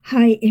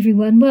Hi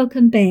everyone,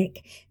 welcome back.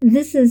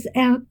 This is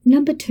our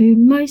number 2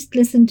 most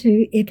listened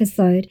to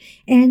episode,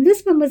 and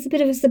this one was a bit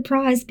of a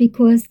surprise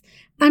because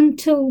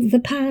until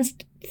the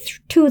past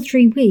 2 or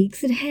 3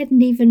 weeks it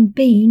hadn't even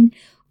been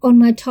on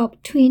my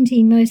top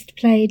 20 most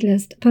played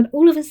list, but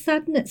all of a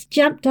sudden it's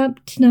jumped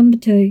up to number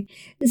 2.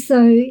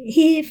 So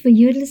here for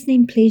your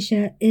listening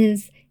pleasure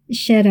is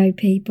Shadow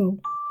People.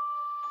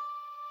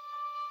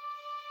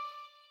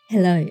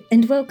 Hello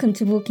and welcome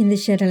to Walking the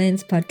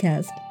Shadowlands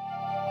podcast.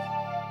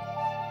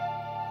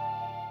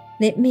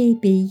 Let me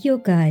be your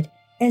guide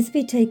as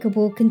we take a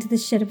walk into the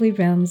shadowy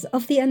realms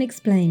of the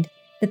unexplained,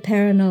 the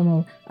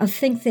paranormal, of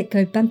things that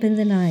go bump in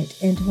the night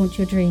and haunt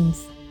your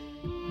dreams.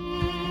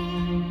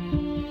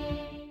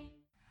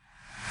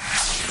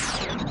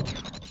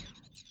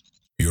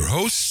 Your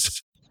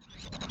hosts?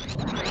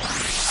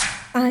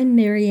 I'm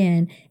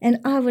Marianne, and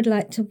I would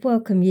like to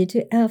welcome you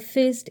to our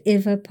first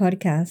ever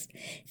podcast.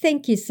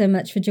 Thank you so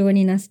much for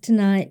joining us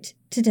tonight,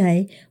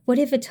 today,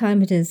 whatever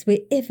time it is,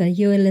 wherever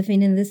you are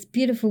living in this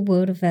beautiful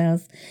world of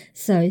ours.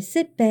 So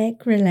sit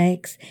back,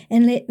 relax,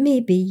 and let me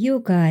be your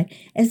guide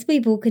as we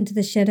walk into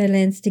the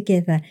Shadowlands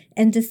together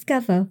and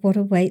discover what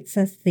awaits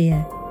us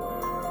there.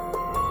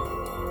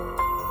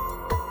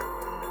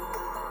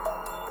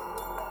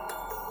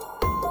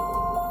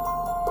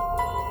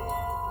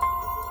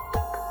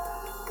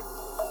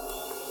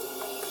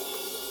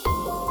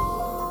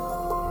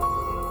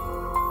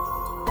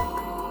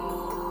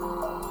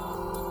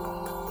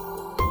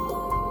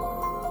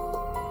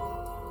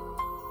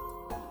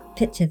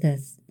 Picture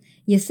this.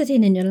 You're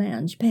sitting in your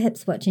lounge,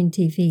 perhaps watching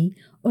TV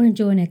or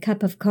enjoying a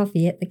cup of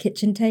coffee at the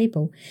kitchen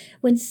table,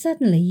 when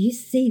suddenly you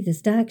see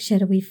this dark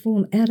shadowy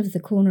form out of the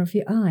corner of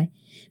your eye.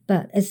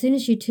 But as soon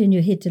as you turn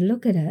your head to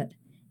look at it,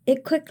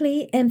 it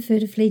quickly and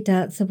furtively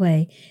darts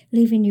away,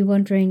 leaving you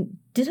wondering,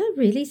 did I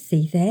really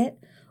see that?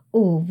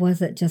 Or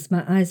was it just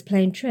my eyes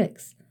playing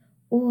tricks?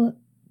 Or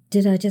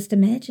did I just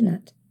imagine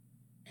it?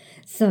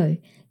 So,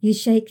 you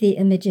shake the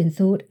image and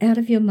thought out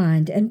of your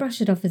mind and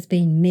brush it off as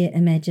being mere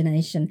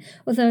imagination,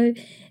 although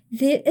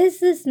there is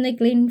this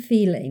niggling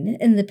feeling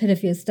in the pit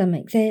of your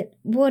stomach that,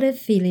 what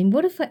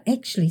if I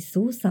actually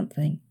saw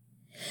something?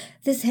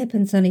 This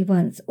happens only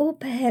once, or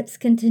perhaps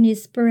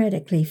continues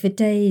sporadically for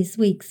days,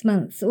 weeks,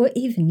 months, or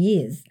even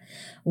years.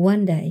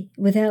 One day,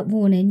 without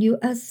warning, you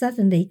are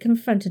suddenly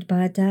confronted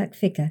by a dark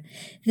figure,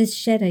 this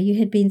shadow you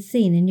had been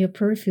seeing in your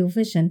peripheral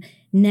vision,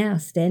 now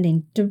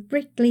standing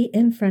directly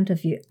in front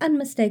of you,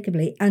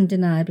 unmistakably,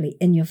 undeniably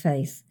in your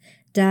face.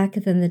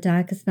 Darker than the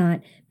darkest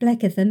night,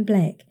 blacker than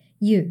black,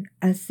 you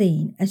are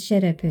seeing a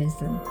shadow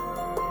person.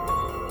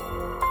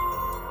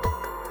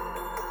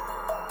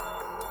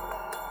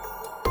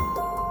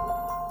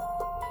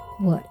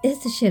 What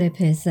is a shadow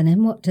person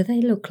and what do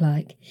they look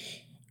like?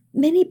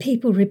 Many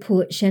people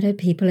report shadow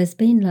people as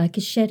being like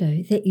a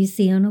shadow that you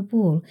see on a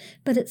wall,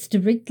 but it's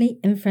directly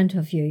in front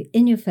of you,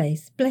 in your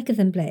face, blacker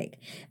than black,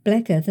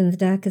 blacker than the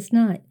darkest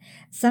night.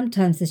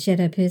 Sometimes the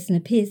shadow person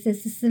appears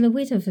as the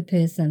silhouette of a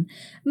person,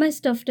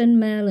 most often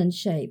male in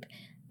shape,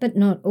 but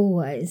not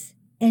always.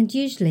 And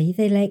usually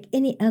they lack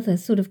any other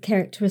sort of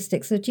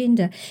characteristics or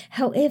gender.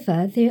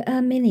 However, there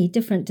are many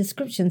different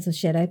descriptions of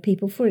shadow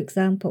people. For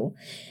example,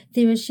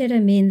 there are shadow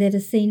men that are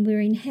seen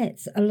wearing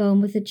hats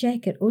along with a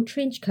jacket or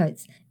trench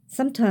coats,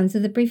 sometimes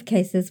with a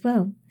briefcase as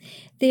well.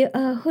 There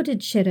are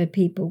hooded shadow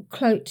people,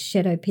 cloaked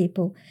shadow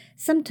people.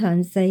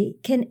 Sometimes they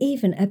can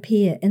even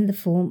appear in the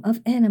form of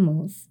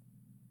animals.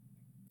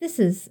 This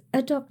is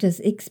a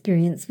doctor's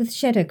experience with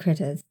shadow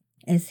critters,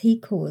 as he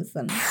calls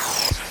them.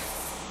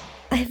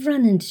 I have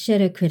run into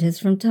shadow critters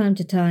from time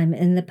to time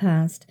in the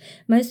past,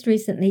 most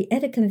recently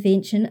at a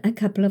convention a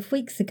couple of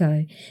weeks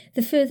ago.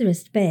 The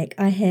furthest back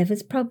I have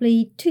is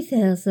probably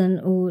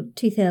 2000 or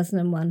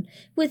 2001,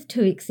 with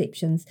 2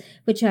 exceptions,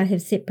 which I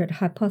have separate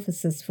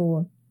hypotheses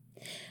for.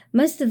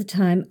 Most of the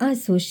time I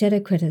saw shadow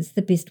critters,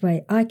 the best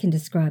way I can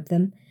describe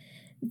them.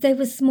 They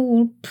were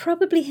small,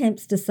 probably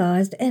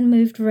hamster-sized, and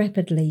moved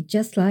rapidly,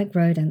 just like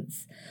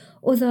rodents.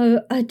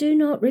 Although I do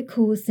not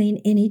recall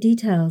seeing any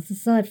details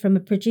aside from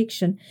a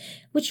projection,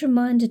 which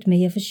reminded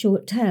me of a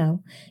short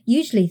tail.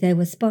 Usually they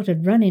were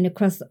spotted running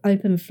across the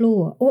open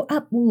floor or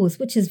up walls,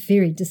 which is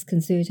very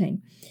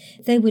disconcerting.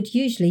 They would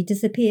usually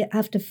disappear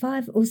after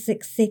 5 or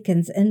 6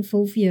 seconds in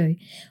full view.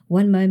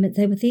 One moment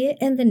they were there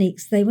and the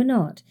next they were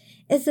not,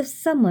 as if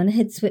someone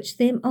had switched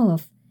them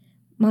off.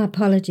 My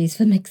apologies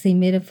for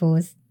mixing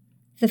metaphors.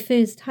 The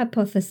first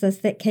hypothesis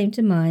that came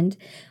to mind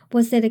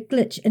was that a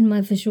glitch in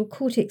my visual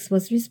cortex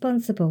was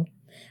responsible.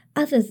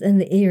 Others in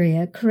the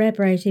area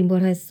corroborating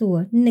what I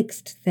saw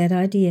nixed that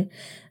idea,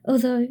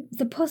 although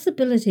the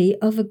possibility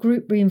of a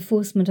group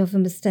reinforcement of a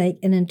mistake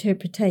in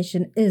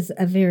interpretation is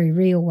a very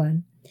real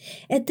one.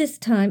 At this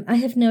time, I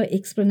have no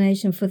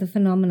explanation for the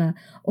phenomena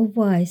or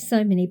why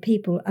so many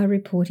people are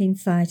reporting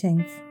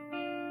sightings.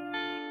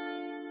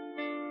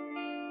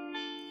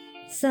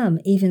 Some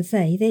even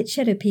say that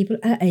shadow people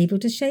are able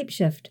to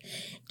shapeshift.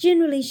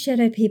 Generally,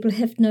 shadow people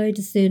have no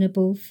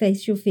discernible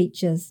facial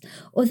features,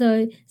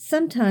 although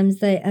sometimes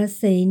they are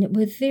seen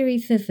with very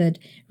vivid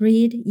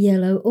red,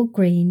 yellow or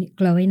green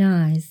glowing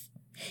eyes.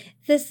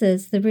 This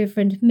is the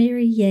Reverend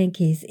Mary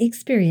Yankee's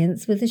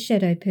experience with a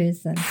shadow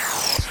person.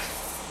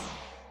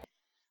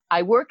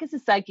 I work as a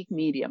psychic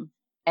medium,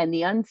 and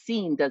the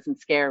unseen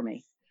doesn't scare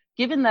me,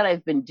 given that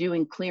I've been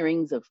doing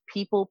clearings of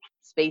people,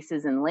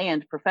 spaces, and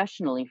land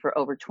professionally for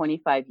over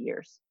 25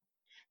 years.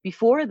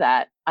 Before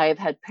that, I have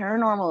had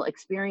paranormal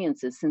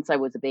experiences since I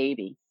was a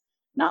baby.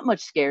 Not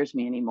much scares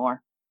me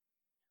anymore.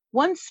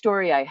 One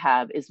story I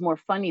have is more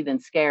funny than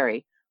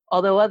scary,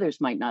 although others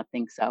might not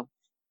think so.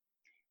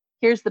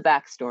 Here's the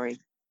backstory.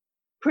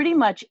 Pretty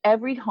much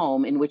every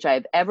home in which I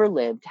have ever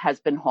lived has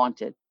been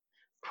haunted,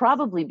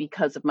 probably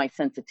because of my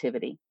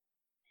sensitivity.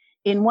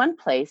 In one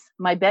place,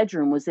 my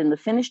bedroom was in the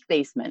finished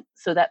basement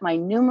so that my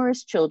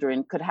numerous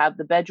children could have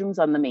the bedrooms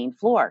on the main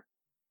floor.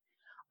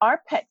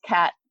 Our pet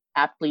cat,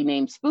 aptly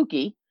named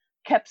Spooky,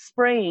 kept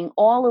spraying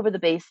all over the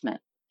basement.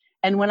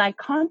 And when I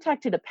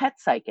contacted a pet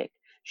psychic,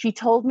 she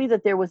told me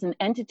that there was an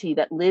entity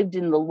that lived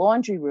in the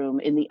laundry room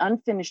in the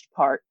unfinished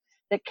part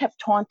that kept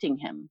taunting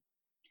him.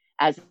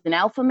 As an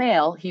alpha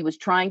male, he was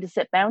trying to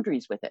set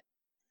boundaries with it.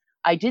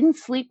 I didn't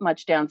sleep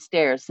much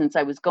downstairs since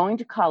I was going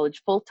to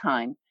college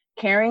full-time,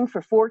 caring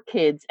for 4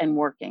 kids and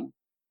working.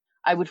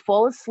 I would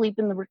fall asleep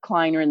in the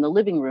recliner in the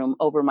living room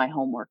over my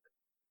homework.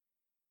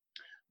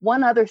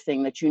 One other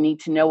thing that you need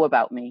to know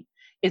about me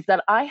is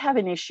that I have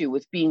an issue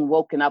with being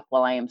woken up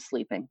while I am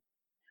sleeping.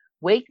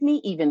 Wake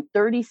me even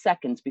 30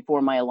 seconds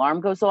before my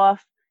alarm goes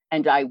off,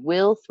 and I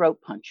will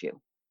throat punch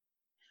you.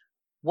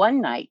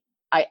 One night,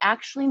 I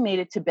actually made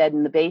it to bed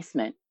in the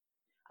basement.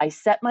 I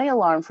set my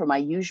alarm for my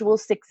usual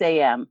 6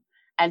 a.m.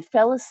 and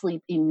fell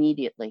asleep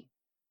immediately.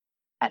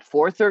 At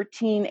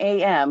 4:13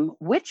 a.m.,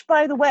 which,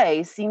 by the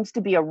way, seems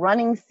to be a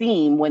running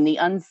theme when the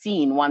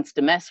unseen wants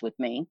to mess with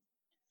me,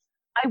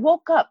 I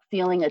woke up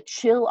feeling a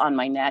chill on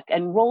my neck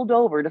and rolled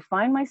over to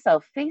find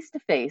myself face to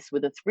face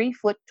with a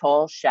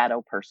 3-foot-tall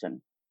shadow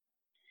person.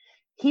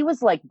 He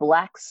was like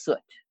black soot,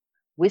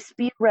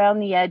 wispy around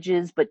the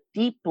edges, but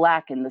deep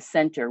black in the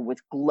center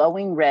with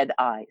glowing red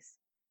eyes.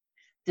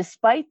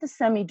 Despite the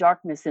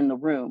semi-darkness in the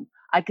room,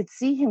 I could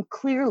see him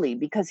clearly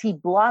because he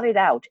blotted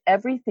out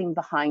everything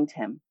behind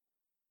him.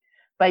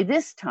 By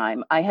this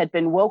time, I had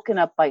been woken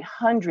up by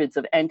hundreds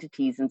of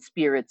entities and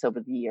spirits over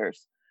the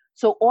years,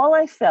 so all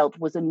I felt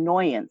was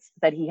annoyance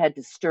that he had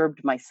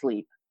disturbed my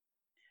sleep.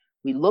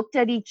 We looked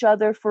at each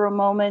other for a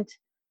moment,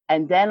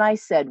 and then I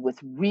said with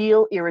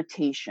real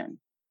irritation,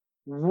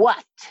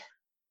 "What?"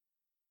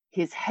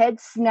 His head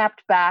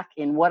snapped back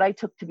in what I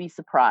took to be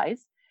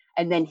surprise,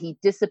 and then he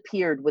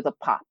disappeared with a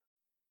pop.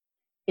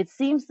 It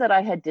seems that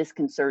I had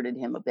disconcerted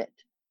him a bit.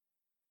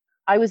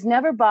 I was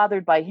never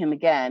bothered by him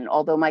again,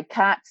 although my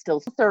cat still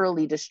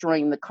thoroughly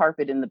destroying the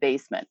carpet in the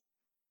basement.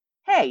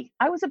 Hey,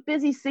 I was a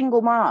busy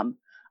single mom.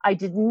 I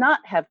did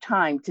not have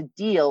time to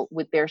deal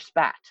with their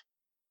spat.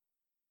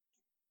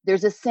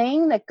 There's a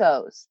saying that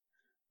goes,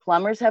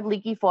 plumbers have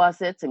leaky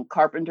faucets and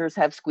carpenters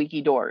have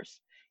squeaky doors.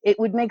 It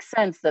would make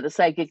sense that a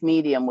psychic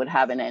medium would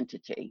have an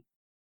entity.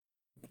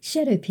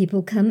 Shadow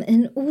people come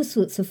in all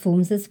sorts of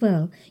forms as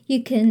well.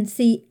 You can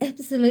see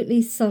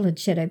absolutely solid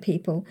shadow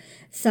people.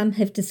 Some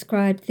have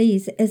described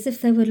these as if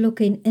they were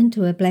looking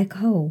into a black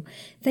hole.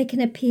 They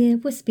can appear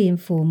wispy in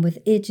form with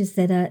edges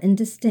that are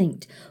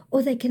indistinct,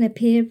 or they can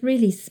appear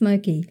really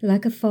smoky,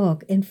 like a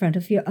fog in front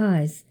of your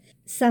eyes.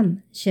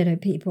 Some shadow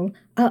people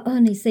are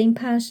only seen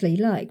partially,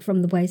 like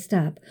from the waist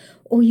up,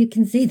 or you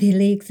can see their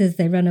legs as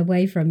they run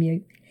away from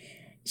you.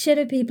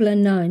 Shadow people are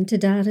known to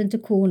dart into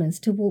corners,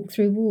 to walk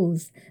through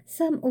walls.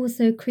 Some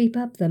also creep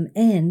up them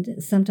and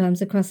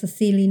sometimes across the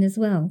ceiling as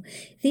well.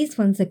 These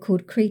ones are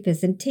called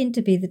creepers and tend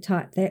to be the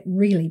type that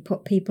really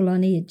put people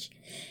on edge.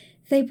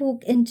 They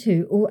walk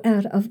into or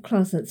out of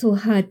closets or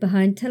hide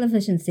behind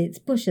television sets,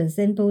 bushes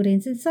and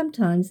buildings, and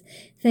sometimes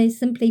they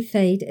simply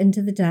fade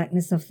into the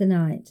darkness of the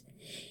night.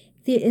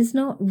 There is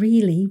not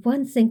really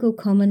one single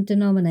common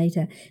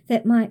denominator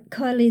that might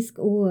coalesce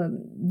or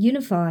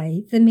unify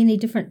the many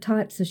different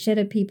types of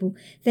shadow people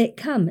that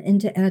come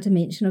into our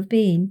dimension of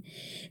being.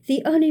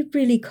 The only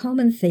really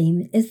common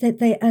theme is that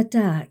they are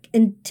dark,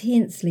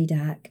 intensely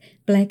dark,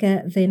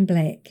 blacker than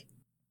black.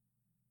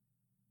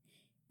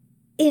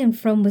 Ian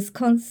from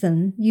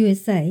Wisconsin,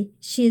 USA,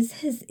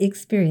 shares his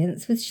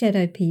experience with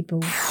shadow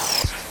people.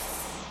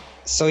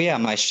 So yeah,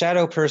 my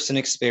shadow person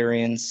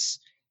experience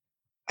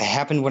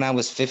happened when I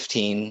was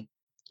 15,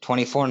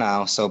 24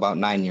 now, so about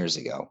 9 years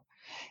ago.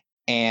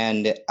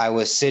 And I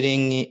was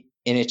sitting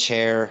in a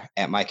chair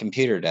at my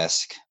computer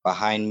desk.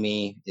 Behind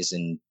me is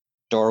a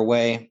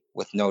doorway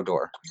with no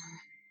door,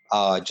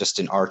 just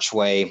an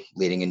archway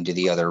leading into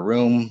the other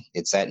room.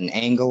 It's at an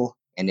angle,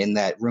 and in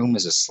that room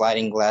is a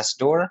sliding glass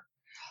door.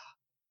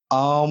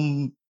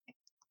 And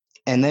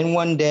then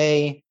one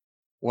day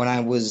when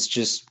I was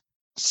just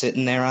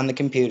sitting there on the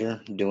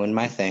computer doing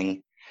my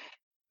thing,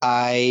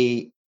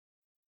 I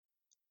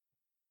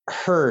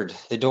heard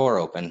the door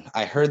open.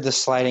 I heard the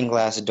sliding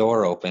glass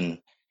door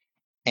open,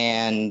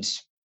 and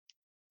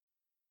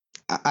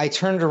I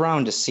turned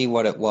around to see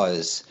what it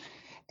was,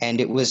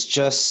 and it was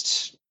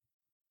just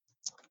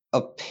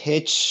a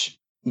pitch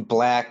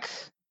black,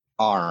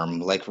 arm,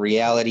 like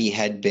reality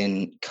had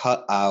been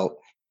cut out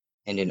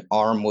and an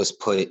arm was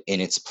put in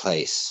its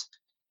place.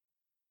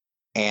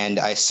 And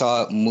I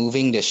saw it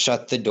moving to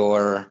shut the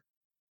door.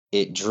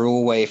 It drew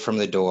away from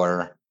the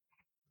door,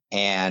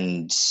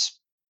 and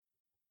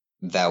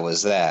that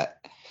was that.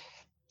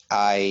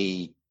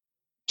 I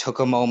took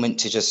a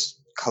moment to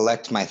just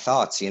collect my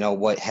thoughts,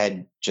 what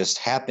had just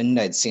happened.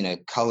 I'd seen a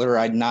color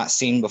I'd not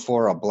seen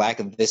before, a black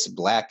of this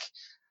black.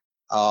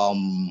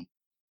 Then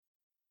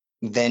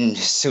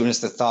as soon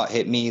as the thought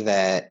hit me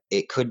that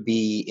it could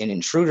be an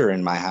intruder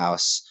in my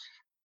house,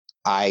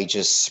 I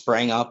just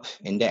sprang up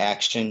into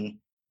action,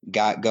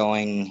 got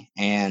going,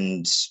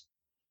 and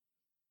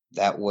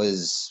there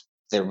was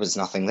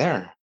nothing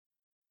there.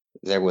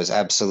 There was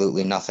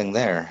absolutely nothing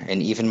there.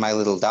 And even my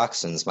little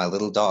dachshunds, my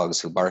little dogs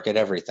who bark at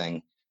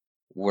everything,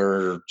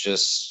 were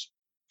just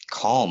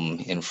calm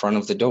in front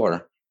of the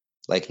door,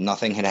 like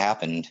nothing had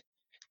happened.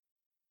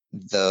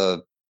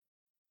 The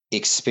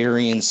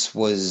experience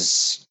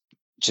was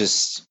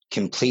just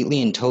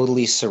completely and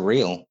totally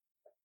surreal.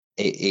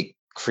 It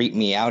creeped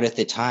me out at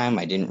the time.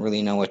 I didn't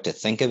really know what to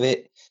think of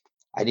it.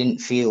 I didn't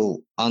feel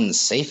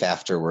unsafe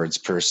afterwards,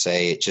 per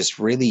se. It just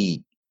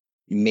really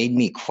made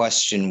me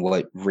question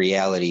what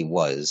reality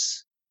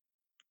was.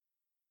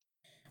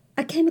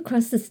 I came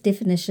across this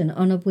definition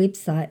on a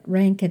website,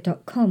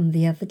 ranker.com,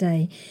 the other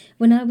day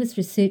when I was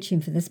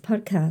researching for this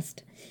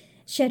podcast.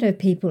 Shadow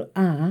people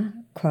are,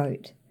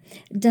 quote,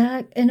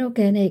 dark,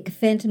 inorganic,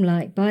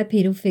 phantom-like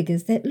bipedal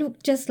figures that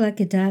look just like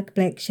a dark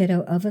black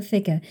shadow of a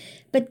figure,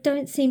 but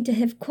don't seem to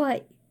have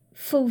quite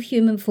full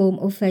human form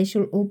or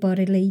facial or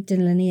bodily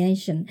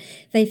delineation.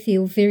 They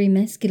feel very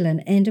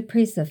masculine and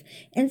oppressive,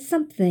 and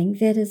something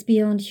that is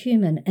beyond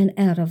human and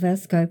out of our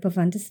scope of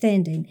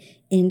understanding,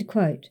 end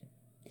quote.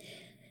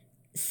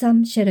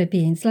 Some shadow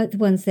beings, like the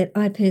ones that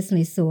I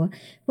personally saw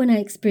when I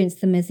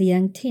experienced them as a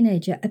young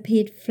teenager,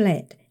 appeared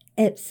flat,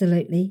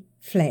 absolutely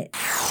flat.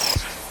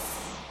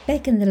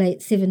 Back in the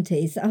late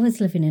 70s, I was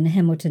living in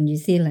Hamilton, New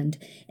Zealand,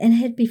 and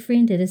had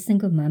befriended a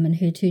single mum and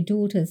her 2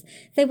 daughters.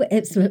 They were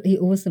absolutely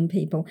awesome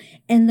people,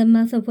 and the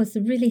mother was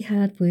a really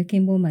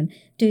hard-working woman,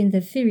 doing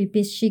the very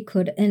best she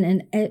could in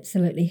an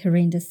absolutely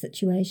horrendous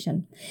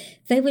situation.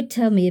 They would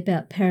tell me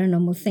about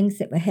paranormal things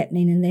that were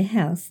happening in their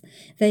house.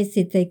 They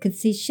said they could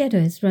see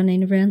shadows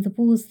running around the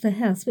walls of the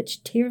house,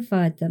 which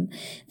terrified them.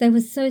 They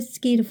were so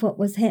scared of what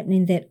was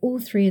happening that all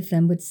 3 of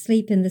them would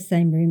sleep in the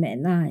same room at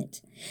night.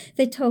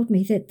 They told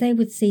me that they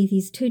would see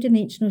these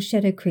 2-dimensional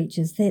shadow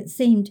creatures that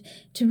seemed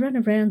to run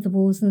around the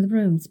walls in the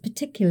rooms,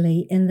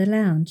 particularly in the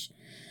lounge.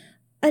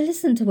 I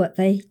listened to what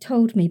they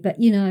told me, but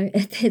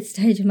at that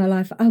stage of my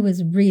life, I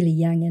was really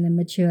young and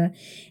immature,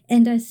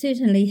 and I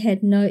certainly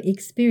had no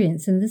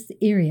experience in this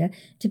area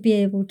to be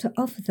able to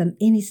offer them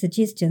any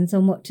suggestions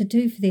on what to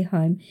do for their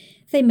home.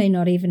 They may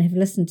not even have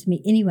listened to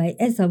me anyway,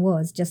 as I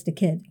was just a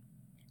kid.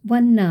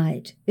 One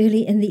night,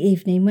 early in the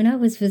evening, when I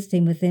was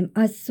visiting with them,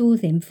 I saw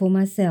them for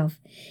myself.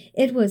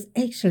 It was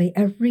actually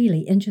a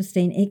really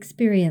interesting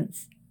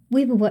experience.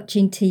 We were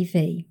watching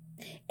TV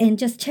and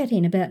just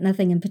chatting about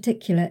nothing in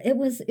particular. It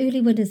was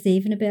early winter's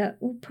eve and about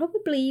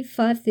probably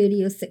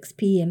 5:30 or 6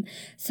 p.m,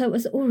 so it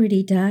was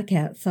already dark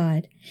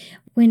outside.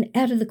 When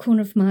out of the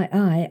corner of my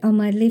eye, on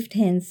my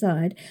left-hand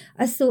side,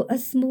 I saw a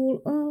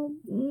small,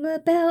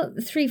 about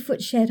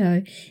 3-foot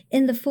shadow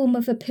in the form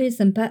of a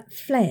person, but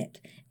flat,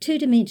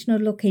 2-dimensional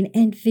looking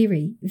and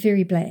very,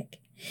 very black.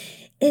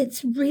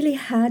 It's really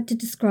hard to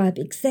describe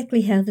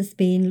exactly how this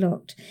being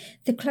looked.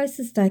 The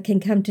closest I can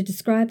come to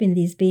describing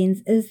these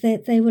beings is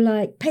that they were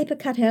like paper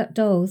cutout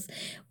dolls,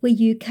 where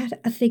you cut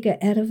a figure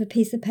out of a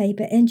piece of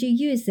paper and you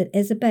use it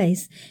as a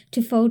base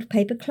to fold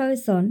paper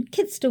clothes on.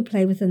 Kids still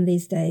play with them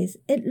these days.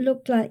 It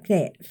looked like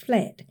that,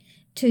 flat,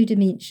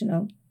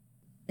 2-dimensional.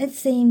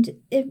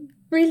 It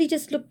really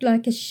just looked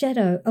like a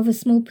shadow of a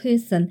small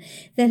person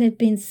that had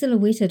been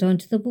silhouetted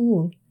onto the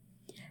wall.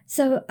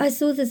 So I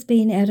saw this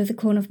being out of the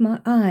corner of my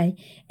eye,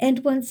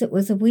 and once it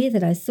was aware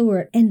that I saw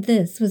it, and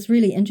this was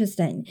really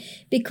interesting,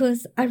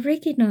 because I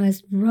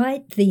recognized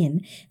right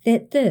then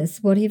that this,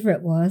 whatever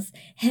it was,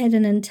 had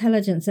an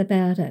intelligence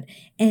about it,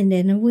 and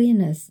an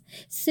awareness,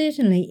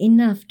 certainly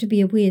enough to be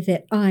aware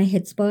that I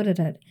had spotted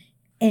it.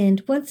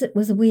 And once it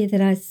was aware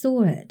that I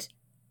saw it,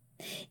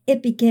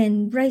 it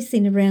began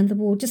racing around the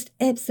wall just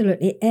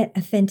absolutely at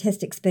a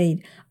fantastic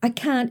speed. I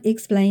can't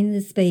explain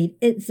the speed.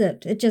 It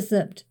just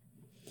zipped.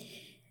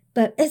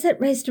 But as it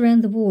raced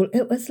around the wall,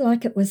 it was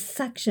like it was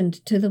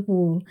suctioned to the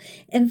wall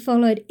and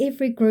followed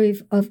every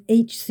groove of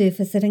each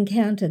surface it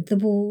encountered, the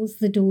walls,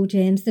 the door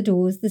jambs, the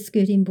doors, the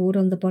skirting board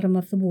on the bottom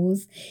of the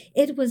walls.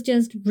 It was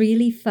just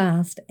really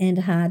fast and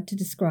hard to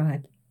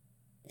describe.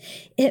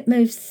 It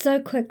moved so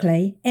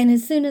quickly, and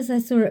as soon as I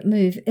saw it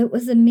move, it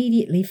was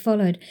immediately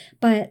followed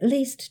by at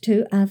least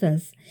 2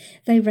 others.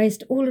 They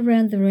raced all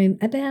around the room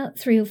about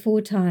 3 or 4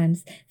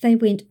 times. They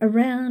went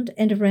around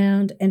and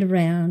around and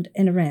around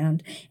and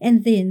around,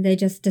 and then they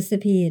just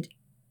disappeared.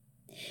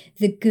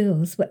 The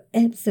girls were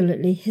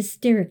absolutely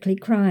hysterically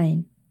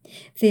crying.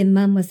 Their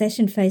mum was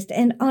ashen-faced,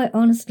 and I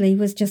honestly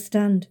was just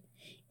stunned.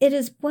 It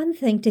is one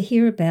thing to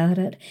hear about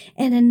it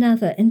and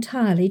another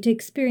entirely to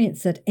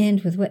experience it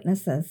and with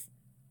witnesses.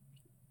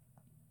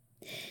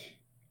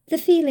 The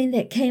feeling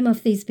that came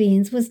off these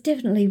beings was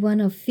definitely one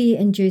of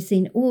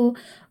fear-inducing, or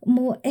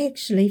more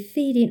actually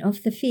feeding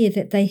off the fear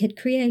that they had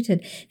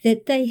created,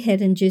 that they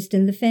had induced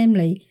in the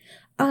family.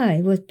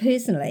 I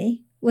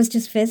was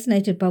just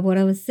fascinated by what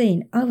I was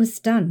seeing. I was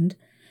stunned.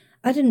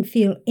 I didn't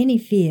feel any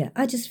fear.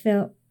 I just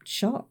felt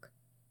shock.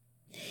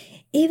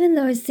 Even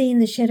though seeing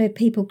the shadow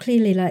people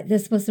clearly like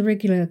this was a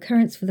regular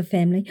occurrence for the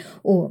family,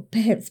 or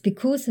perhaps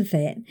because of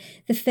that,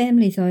 the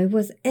family, though,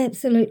 was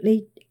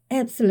absolutely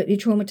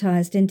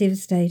traumatized and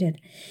devastated.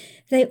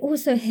 They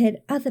also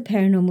had other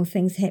paranormal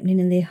things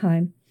happening in their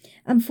home.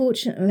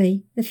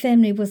 Unfortunately, the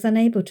family was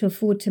unable to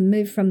afford to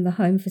move from the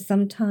home for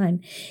some time,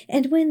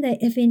 and when they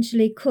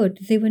eventually could,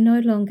 there were no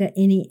longer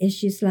any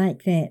issues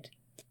like that,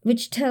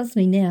 which tells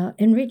me now,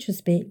 in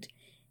retrospect,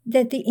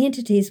 that the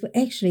entities were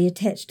actually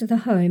attached to the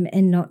home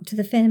and not to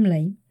the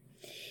family.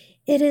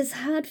 It is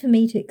hard for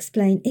me to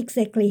explain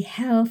exactly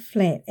how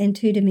flat and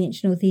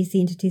two-dimensional these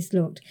entities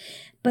looked,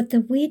 but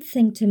the weird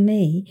thing to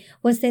me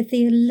was that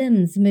their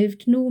limbs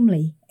moved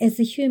normally, as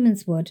the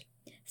humans would.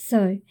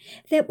 So,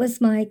 that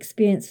was my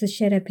experience with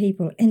shadow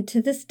people, and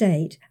to this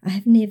date, I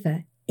have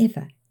never,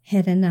 ever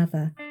had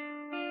another.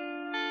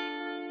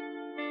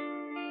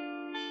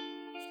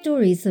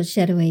 Stories of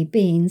shadowy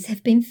beings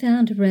have been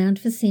found around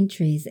for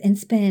centuries and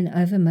span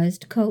over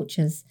most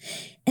cultures,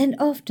 and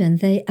often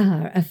they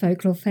are a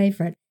folklore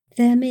favourite.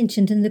 They are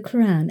mentioned in the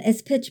Quran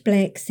as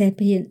pitch-black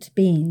sapient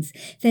beings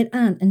that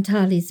aren't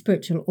entirely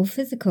spiritual or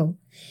physical.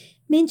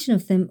 Mention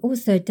of them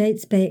also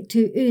dates back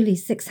to early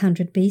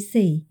 600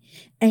 BC.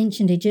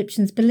 Ancient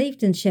Egyptians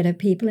believed in shadow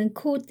people and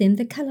called them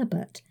the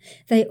Kalabut.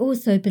 They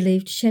also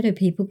believed shadow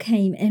people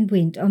came and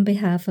went on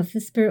behalf of the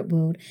spirit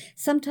world.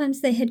 Sometimes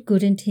they had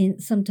good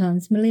intent,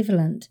 sometimes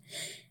malevolent.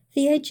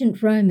 The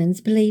ancient Romans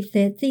believed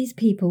that these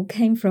people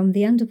came from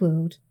the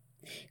underworld.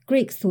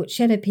 Greeks thought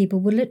shadow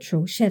people were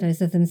literal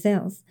shadows of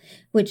themselves,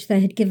 which they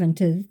had given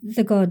to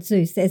the god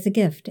Zeus as a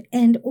gift,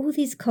 and all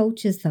these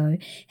cultures, though,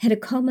 had a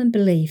common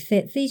belief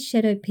that these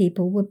shadow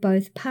people were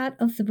both part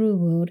of the real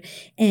world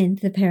and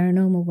the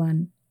paranormal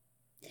one.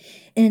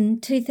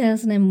 In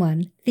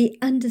 2001, the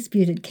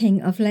undisputed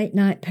king of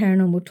late-night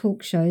paranormal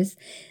talk shows,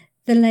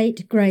 the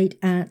late, great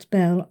Art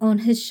Bell, on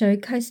his show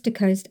Coast to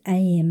Coast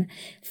AM,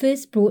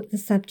 first brought the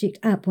subject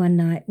up one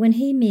night when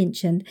he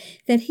mentioned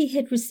that he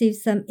had received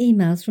some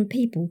emails from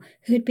people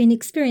who had been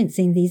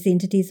experiencing these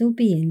entities or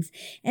beings,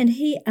 and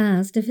he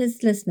asked if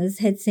his listeners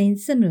had seen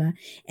similar,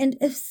 and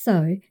if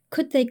so,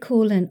 could they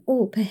call in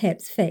or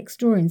perhaps fax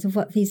drawings of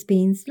what these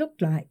beings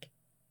looked like.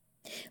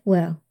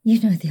 Well, you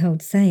know the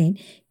old saying,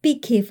 be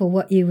careful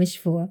what you wish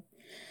for.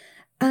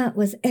 Art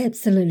was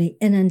absolutely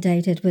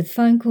inundated with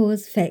phone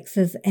calls,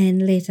 faxes,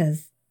 and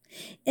letters.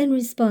 In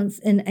response,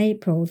 in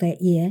April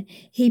that year,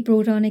 he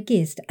brought on a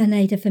guest, a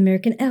Native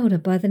American elder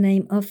by the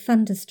name of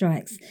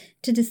Thunderstrikes,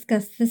 to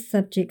discuss this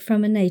subject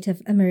from a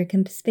Native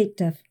American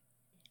perspective.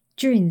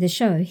 During the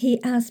show,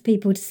 he asked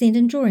people to send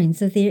in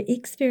drawings of their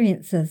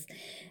experiences.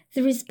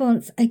 The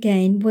response,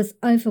 again, was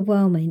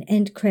overwhelming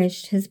and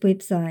crashed his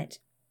website.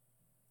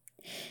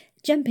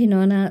 Jumping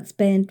on Art's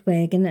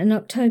bandwagon in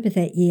October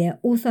that year,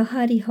 author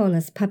Heidi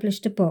Hollis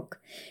published a book,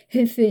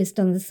 her first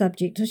on the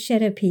subject of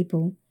shadow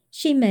people.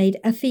 She made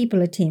a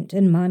feeble attempt,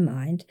 in my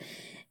mind,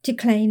 to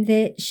claim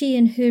that she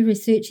and her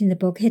research in the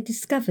book had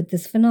discovered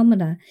this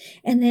phenomena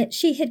and that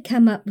she had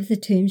come up with the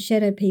term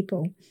shadow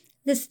people.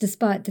 This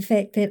despite the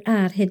fact that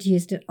Art had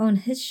used it on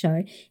his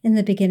show in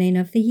the beginning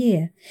of the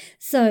year.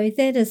 So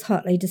that is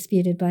hotly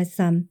disputed by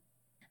some.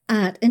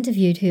 Art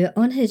interviewed her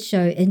on his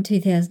show in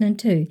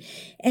 2002,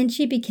 and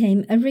she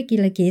became a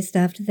regular guest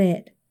after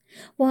that.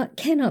 What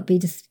cannot be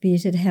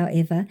disputed,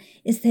 however,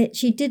 is that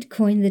she did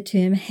coin the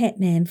term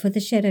Hatman for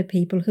the shadow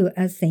people who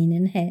are seen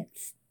in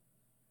hats.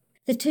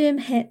 The term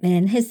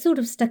Hatman has sort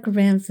of stuck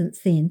around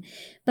since then,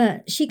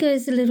 but she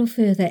goes a little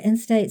further and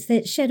states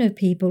that shadow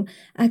people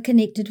are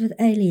connected with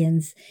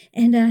aliens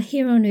and are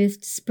here on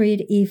Earth to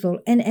spread evil,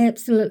 and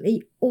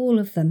absolutely all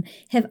of them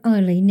have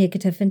only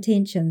negative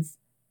intentions.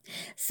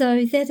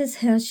 So that is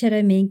how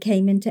shadow men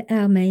came into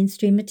our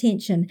mainstream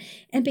attention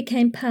and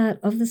became part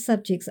of the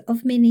subjects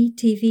of many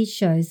TV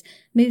shows,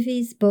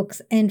 movies,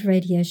 books, and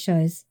radio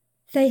shows.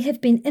 They have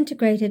been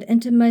integrated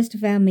into most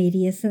of our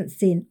media since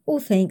then, all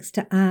thanks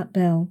to Art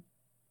Bell.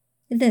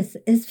 This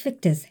is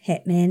Victor's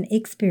Hatman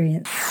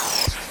experience.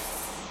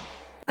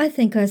 I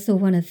think I saw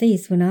one of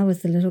these when I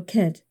was a little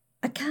kid.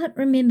 I can't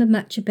remember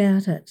much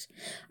about it.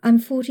 I'm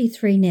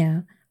 43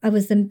 now. I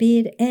was in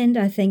bed and,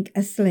 I think,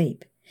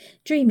 asleep.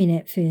 Dreaming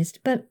at first,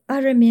 but I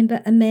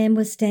remember a man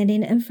was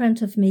standing in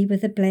front of me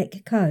with a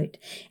black coat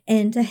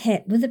and a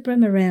hat with a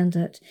brim around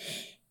it,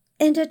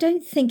 and I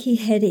don't think he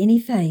had any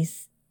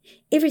face.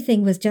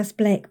 Everything was just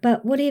black,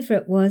 but whatever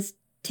it was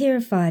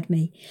terrified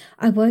me.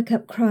 I woke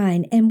up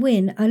crying, and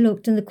when I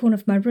looked in the corner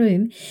of my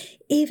room,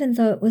 even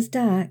though it was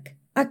dark,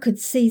 I could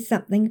see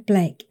something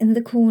black in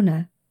the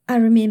corner. I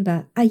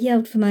remember I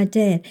yelled for my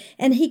dad,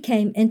 and he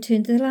came and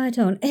turned the light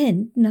on,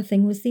 and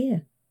nothing was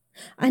there.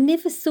 I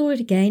never saw it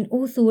again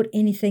or thought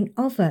anything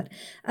of it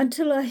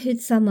until I heard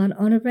someone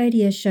on a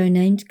radio show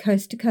named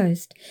Coast to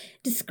Coast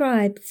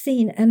describe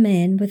seeing a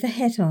man with a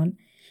hat on.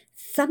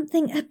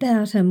 Something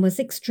about him was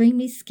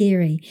extremely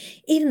scary,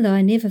 even though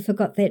I never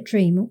forgot that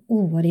dream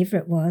or whatever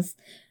it was.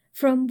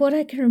 From what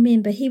I can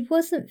remember, he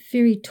wasn't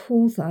very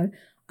tall though,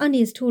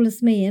 only as tall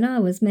as me, and I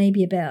was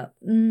maybe about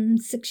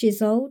 6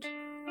 years old.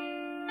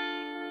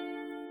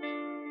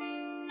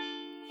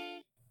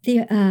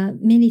 There are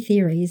many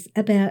theories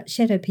about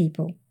shadow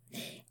people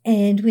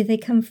and where they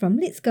come from.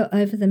 Let's go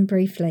over them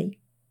briefly.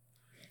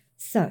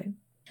 So,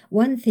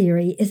 one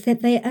theory is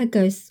that they are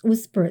ghosts or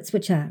spirits,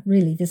 which are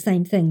really the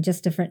same thing,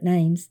 just different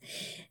names,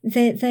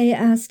 that they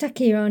are stuck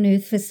here on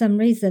Earth for some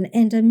reason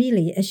and are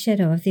merely a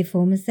shadow of their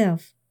former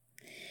self.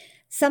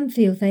 Some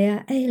feel they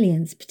are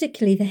aliens,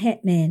 particularly the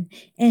Hat Man,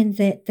 and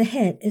that the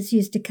hat is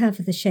used to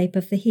cover the shape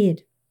of the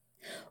head.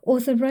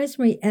 Author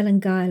Rosemary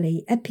Ellen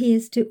Guiley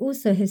appears to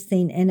also have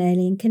seen an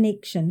alien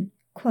connection.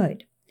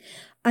 Quote,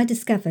 I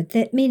discovered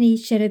that many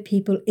shadow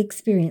people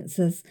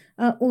experiences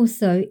are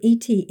also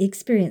ET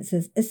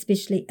experiences,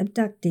 especially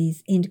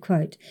abductees, end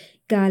quote,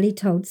 Guiley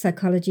told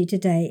Psychology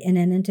Today in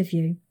an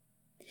interview.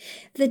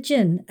 The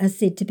jinn are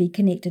said to be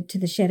connected to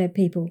the shadow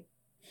people.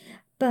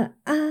 But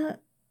are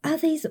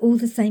these all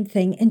the same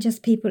thing and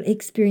just people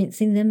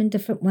experiencing them in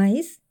different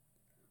ways?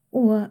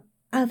 Or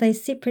are they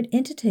separate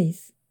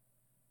entities?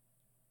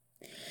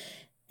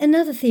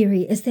 Another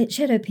theory is that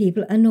shadow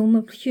people are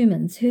normal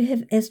humans who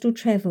have astral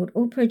travelled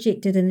or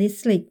projected in their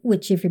sleep,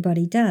 which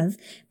everybody does,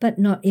 but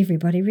not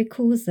everybody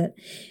recalls it.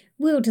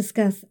 We'll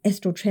discuss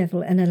astral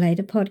travel in a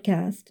later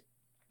podcast.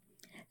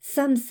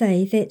 Some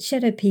say that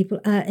shadow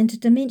people are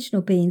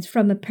interdimensional beings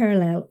from a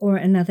parallel or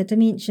another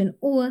dimension,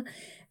 or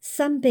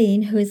some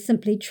being who is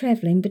simply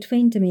travelling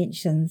between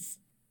dimensions.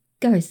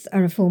 Ghosts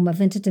are a form of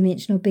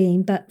interdimensional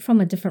being, but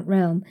from a different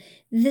realm.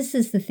 This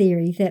is the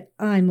theory that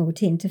I more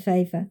tend to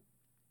favour.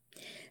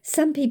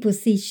 Some people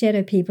see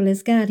shadow people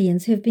as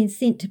guardians who have been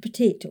sent to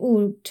protect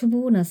or to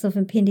warn us of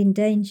impending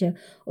danger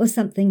or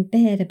something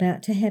bad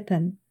about to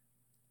happen.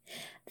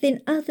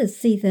 Then others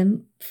see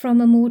them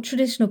from a more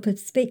traditional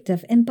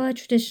perspective, and by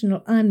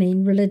traditional I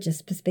mean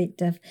religious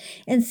perspective,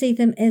 and see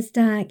them as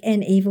dark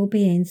and evil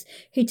beings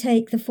who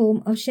take the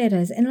form of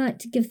shadows and like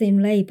to give them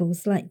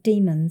labels like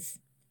demons.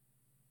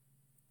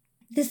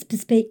 This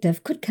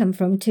perspective could come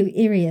from two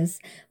areas,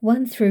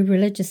 one through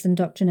religious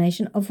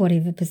indoctrination of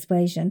whatever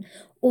persuasion,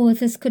 or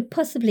this could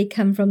possibly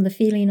come from the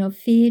feeling of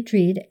fear,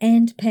 dread,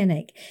 and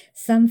panic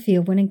some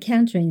feel when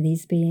encountering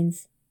these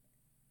beings.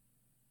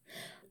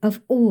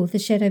 Of all the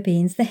shadow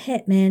beings, the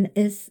Hat Man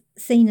is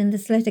seen in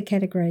this latter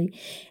category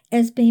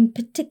as being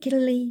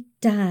particularly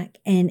dark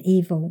and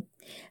evil.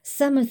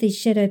 Some of these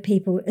shadow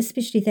people,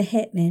 especially the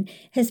Hat Man,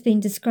 has been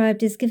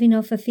described as giving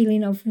off a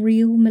feeling of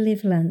real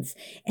malevolence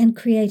and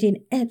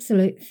creating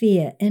absolute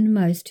fear in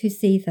most who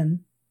see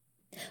them.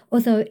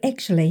 Although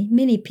actually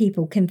many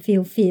people can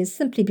feel fear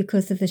simply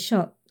because of the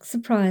shock,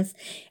 surprise,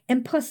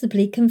 and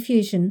possibly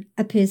confusion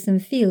a person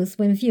feels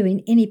when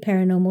viewing any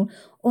paranormal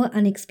or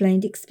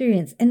unexplained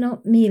experience, and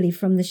not merely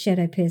from the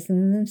shadow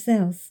person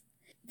themselves.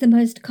 The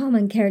most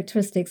common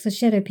characteristics of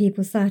shadow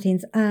people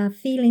sightings are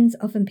feelings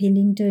of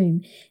impending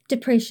doom,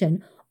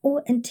 depression,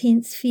 or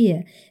intense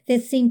fear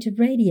that seem to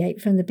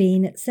radiate from the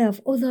being itself,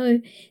 although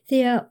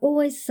there are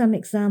always some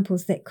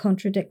examples that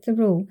contradict the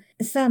rule.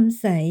 Some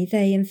say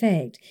they, in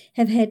fact,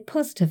 have had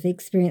positive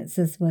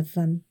experiences with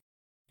them.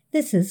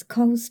 This is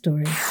Cole's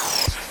story.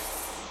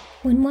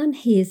 When one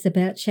hears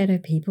about shadow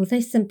people,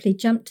 they simply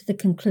jump to the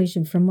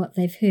conclusion from what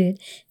they've heard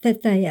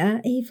that they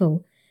are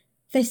evil.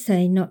 They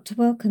say not to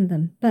welcome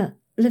them, but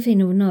living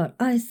or not,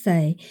 I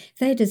say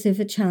they deserve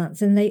a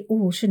chance and they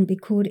all shouldn't be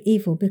called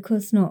evil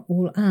because not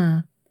all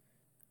are.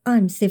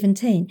 I'm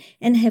 17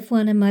 and have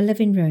one in my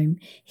living room.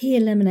 He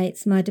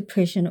eliminates my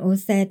depression or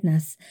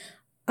sadness.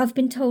 I've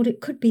been told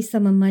it could be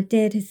someone my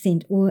dad has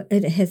sent or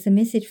it has a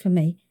message for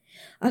me.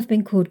 I've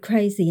been called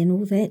crazy and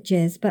all that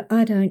jazz, but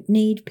I don't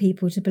need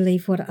people to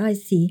believe what I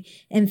see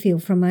and feel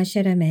from my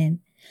shadow man.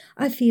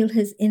 I feel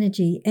his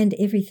energy and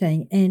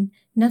everything, and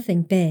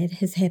nothing bad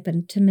has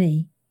happened to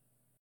me.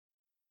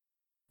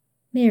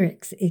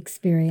 Merrick's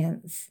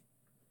experience.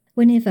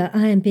 Whenever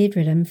I am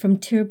bedridden from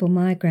terrible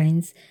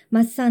migraines,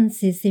 my son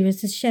says there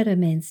is a shadow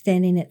man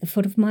standing at the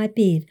foot of my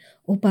bed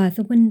or by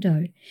the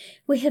window.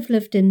 We have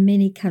lived in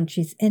many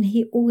countries and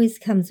he always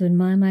comes when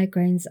my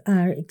migraines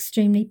are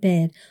extremely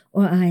bad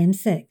or I am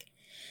sick.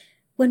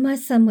 When my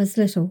son was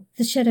little,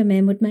 the shadow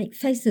man would make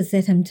faces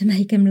at him to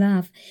make him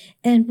laugh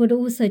and would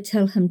also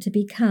tell him to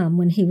be calm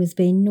when he was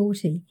being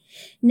naughty.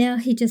 Now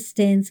he just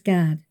stands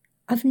guard.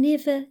 I've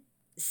never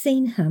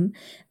seen him,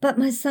 but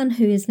my son,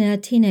 who is now a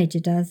teenager,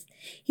 does.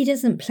 He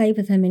doesn't play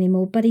with him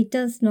anymore, but he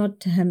does nod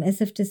to him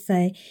as if to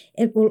say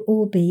it will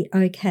all be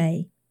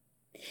okay.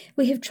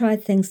 We have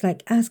tried things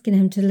like asking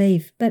him to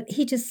leave, but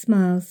he just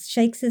smiles,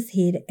 shakes his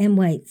head and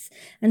waits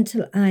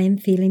until I am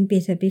feeling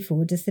better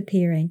before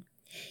disappearing.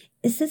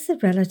 Is this a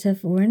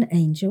relative or an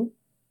angel?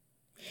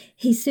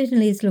 He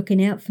certainly is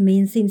looking out for me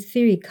and seems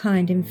very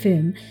kind and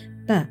firm,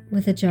 but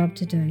with a job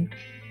to do.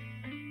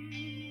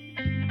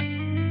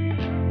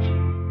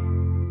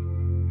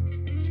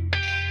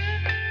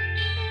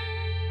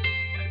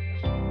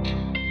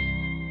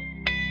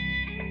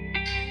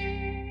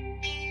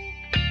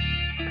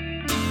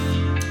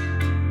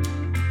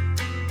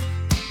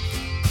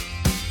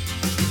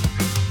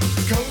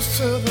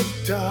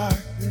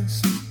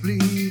 darkness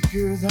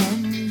bleaker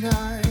than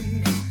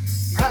night.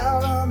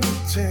 Out on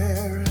the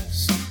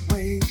terrace,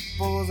 wait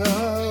for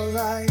the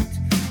light.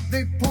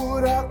 They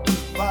put out the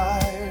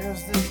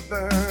fires that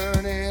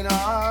burn in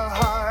our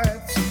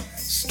hearts,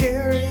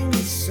 scaring the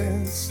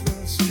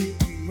senseless,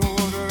 taking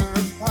order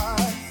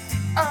apart.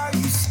 Are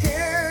you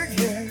scared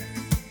yet?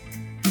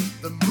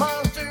 The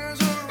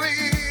monsters are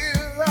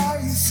real.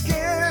 Are you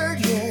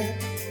scared yet?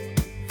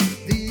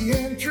 The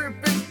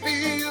intrepid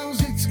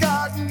feels it's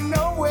got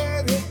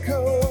nowhere to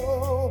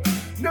go,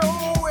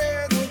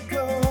 nowhere to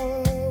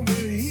go but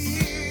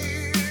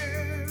here.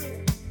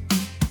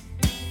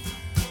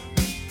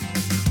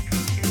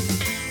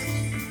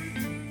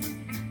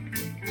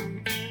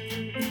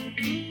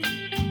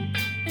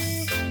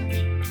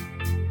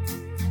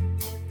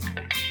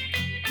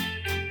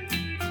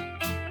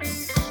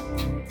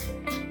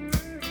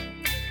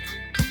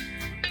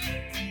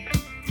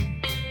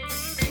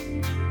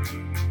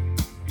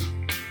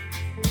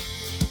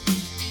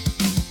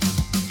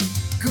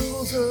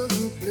 Ghouls of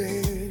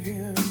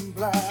oblivion,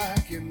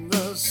 black in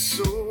the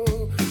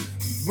soul,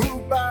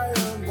 moved by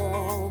a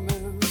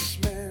moment's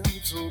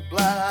mental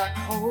black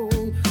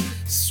hole,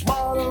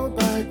 swallowed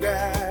by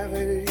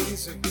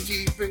gravities of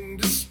deep in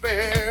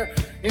despair,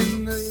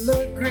 in the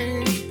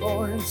Lagrange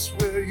points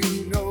where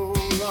you no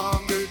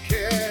longer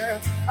care.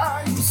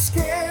 Are you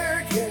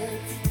scared yet?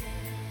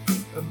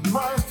 The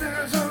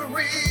monsters are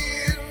real.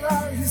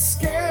 Are you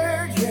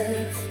scared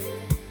yet?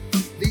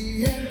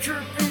 The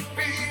intrepid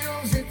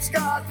feels it's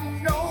got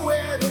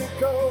nowhere to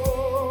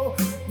go,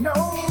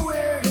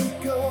 nowhere to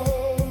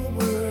go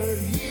but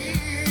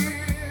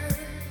here.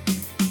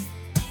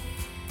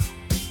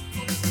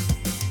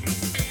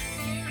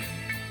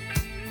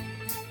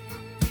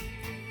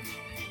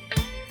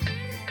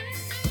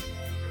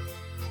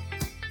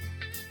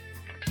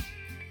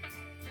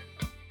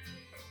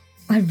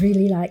 I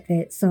really like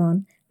that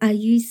song. Are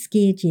You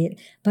Scared Yet?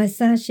 By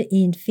Sasha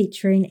End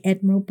featuring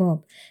Admiral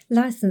Bob,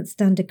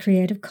 licensed under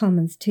Creative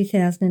Commons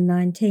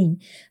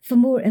 2019. For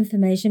more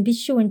information, be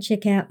sure and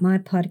check out my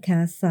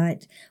podcast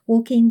site,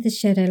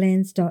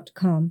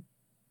 walkingtheshadowlands.com.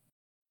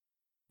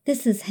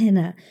 This is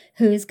Hannah,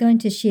 who is going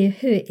to share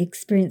her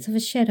experience of a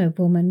shadow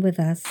woman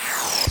with us.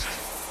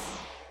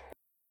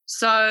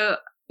 So,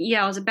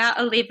 I was about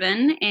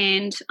 11,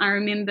 and I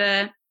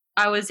remember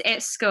I was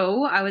at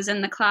school, I was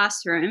in the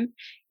classroom,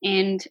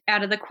 and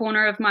out of the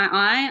corner of my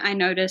eye, I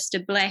noticed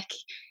a black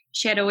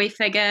shadowy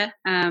figure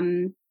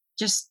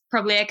just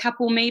probably a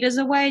couple meters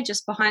away,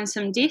 just behind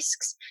some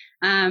desks.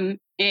 And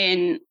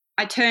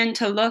I turned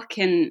to look,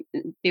 and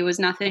there was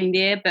nothing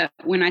there. But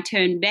when I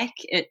turned back,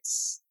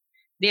 it's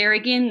there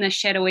again, the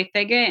shadowy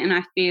figure, and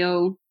I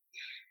feel,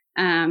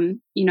 a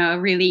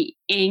really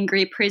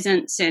angry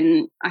presence,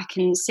 and I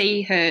can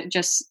see her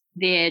just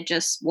there,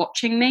 just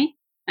watching me.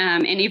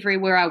 And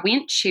everywhere I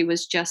went, she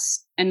was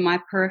just in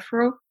my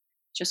peripheral,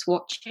 just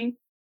watching.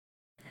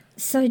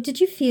 So did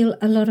you feel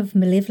a lot of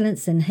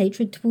malevolence and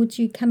hatred towards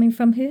you coming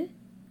from her?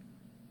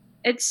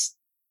 It's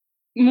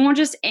more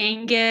just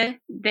anger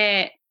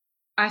that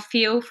I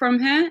feel from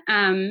her.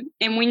 And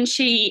when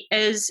she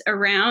is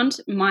around,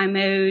 my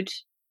mood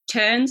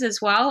turns as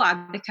well.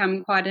 I've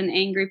become quite an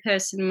angry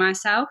person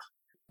myself.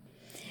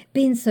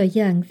 Being so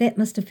young, that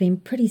must have been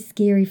pretty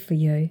scary for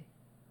you.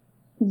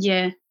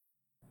 Yeah.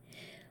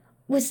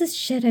 Was this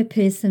shadow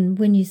person,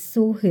 when you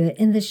saw her,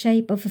 in the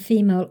shape of a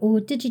female,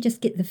 or did you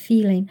just get the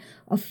feeling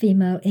of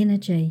female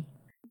energy?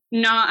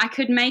 No, I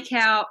could make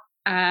out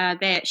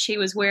that she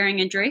was wearing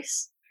a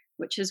dress,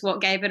 which is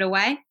what gave it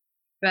away.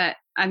 But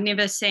I've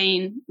never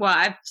seen,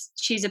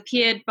 she's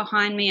appeared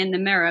behind me in the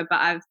mirror,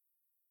 but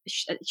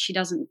she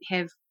doesn't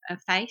have a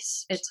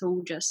face. It's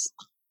all just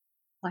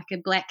like a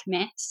black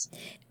mass.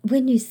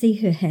 When you see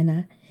her,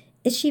 Hannah,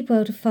 is she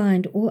well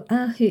defined, or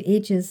are her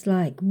edges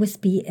like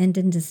wispy and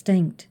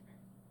indistinct?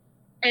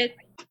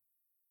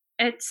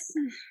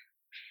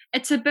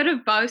 It's a bit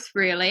of both,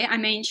 really. I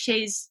mean,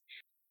 she's,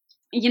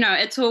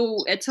 it's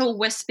all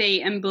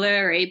wispy and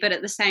blurry, but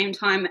at the same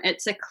time,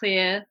 it's a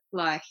clear,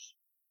 I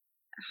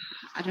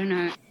don't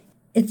know.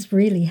 It's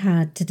really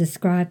hard to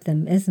describe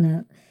them, isn't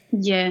it?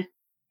 Yeah.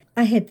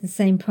 I had the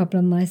same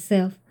problem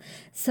myself.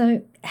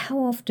 So how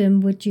often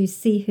would you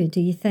see her, do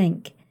you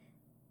think?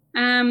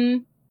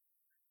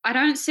 I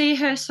don't see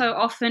her so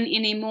often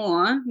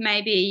anymore,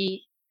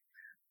 maybe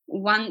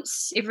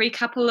once every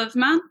couple of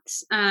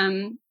months.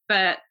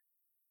 But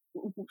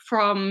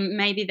from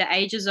maybe the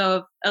ages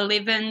of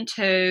 11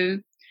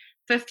 to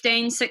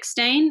 15,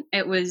 16,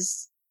 it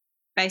was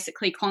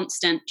basically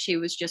constant. She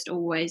was just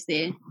always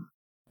there.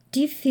 Do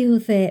you feel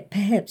that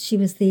perhaps she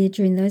was there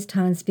during those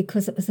times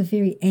because it was a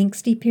very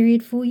angsty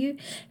period for you?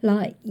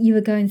 Like you were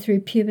going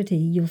through puberty,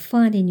 you're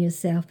finding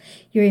yourself,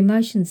 your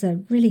emotions are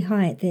really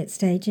high at that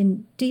stage.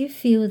 And do you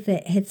feel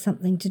that had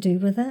something to do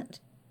with it?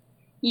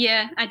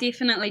 Yeah, I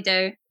definitely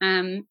do.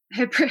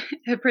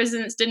 Her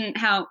presence didn't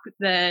help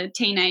the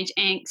teenage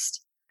angst.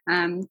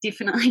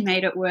 Definitely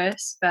made it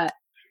worse. But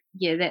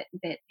yeah,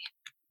 that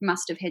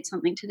must have had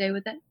something to do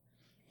with it.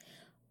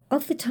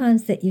 Of the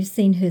times that you've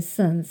seen her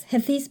since,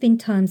 have these been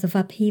times of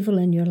upheaval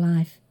in your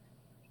life?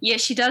 Yeah,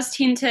 she does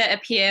tend to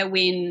appear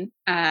when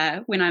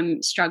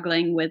I'm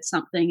struggling with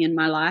something in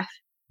my life,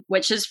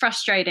 which is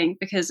frustrating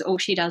because all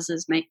she does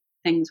is make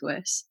things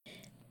worse.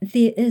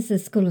 There is a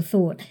school of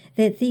thought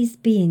that these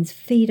beings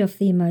feed off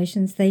the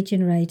emotions they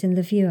generate in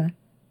the viewer.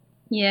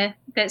 Yeah,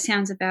 that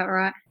sounds about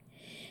right.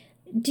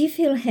 Do you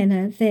feel,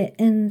 Hannah, that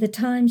in the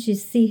times you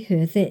see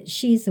her that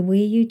she's aware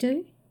you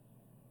do?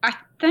 I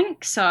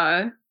think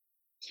so.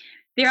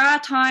 There are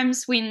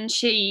times when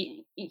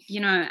she,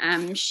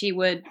 she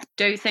would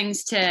do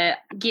things to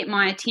get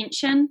my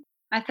attention,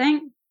 I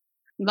think.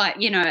 Like,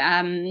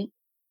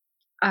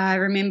 I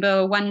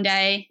remember one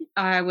day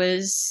I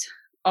was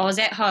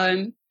at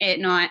home at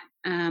night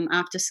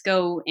after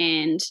school,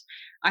 and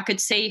I could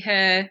see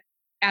her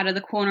out of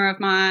the corner of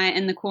my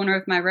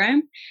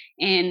room,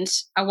 and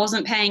I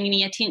wasn't paying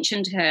any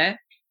attention to her,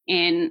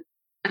 and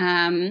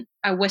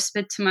I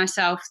whispered to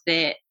myself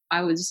that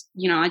I was,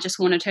 I just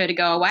wanted her to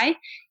go away.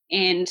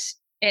 And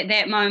at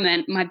that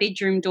moment, my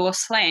bedroom door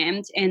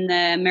slammed and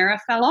the mirror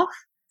fell off.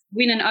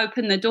 Went and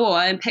opened the door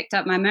and picked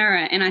up my mirror,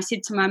 and I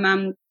said to my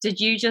mum, "Did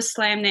you just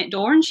slam that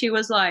door?" And she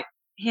was like,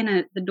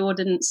 "Hannah, the door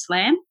didn't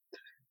slam."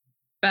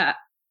 But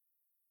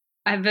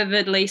I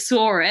vividly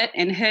saw it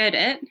and heard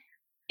it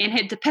and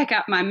had to pick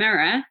up my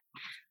mirror.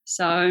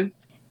 So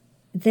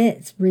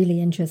that's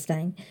really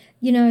interesting.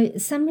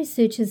 Some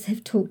researchers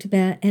have talked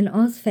about an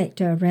Oz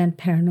factor around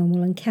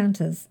paranormal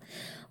encounters.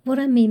 What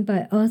I mean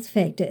by Oz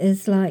factor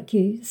is like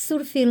you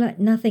sort of feel like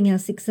nothing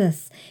else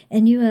exists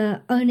and you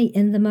are only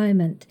in the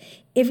moment.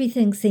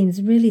 Everything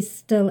seems really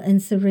still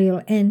and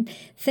surreal, and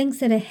things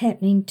that are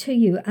happening to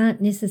you aren't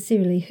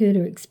necessarily heard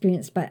or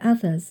experienced by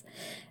others.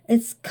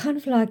 It's kind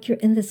of like you're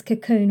in this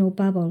cocoon or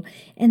bubble,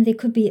 and there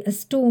could be a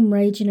storm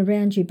raging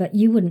around you, but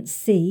you wouldn't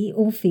see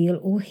or feel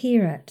or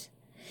hear it.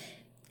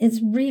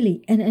 It's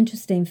really an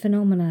interesting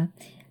phenomena.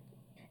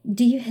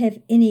 Do you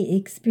have any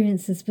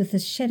experiences with a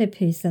shadow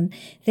person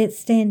that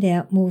stand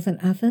out more than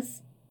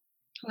others?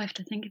 I'll have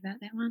to think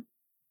about that one.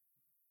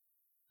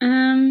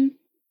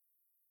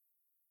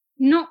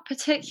 Not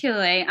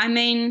particularly. I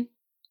mean,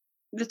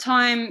 the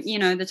time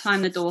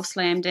the door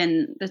slammed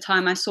and the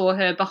time I saw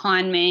her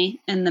behind me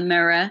in the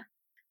mirror,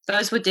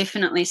 those were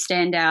definitely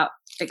standout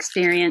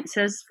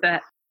experiences.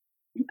 But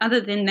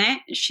other than that,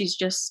 she's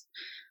just,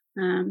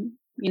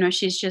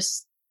 she's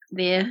just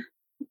there.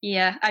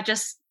 Yeah, I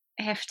just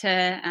have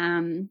to,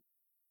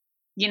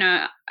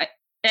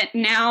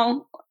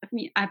 now,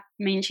 I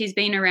mean, she's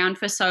been around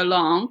for so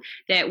long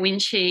that when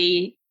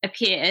she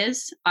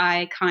appears,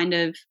 I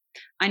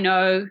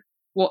know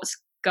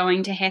what's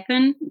going to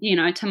happen,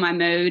 to my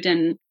mood,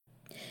 and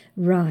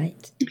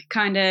right,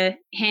 kind of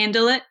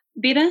handle it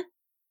better.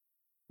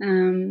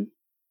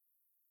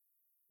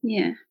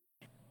 Yeah.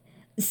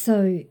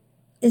 So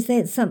is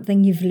that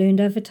something you've learned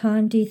over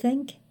time, do you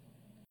think?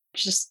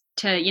 Just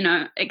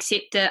to,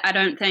 accept it. I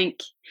don't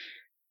think,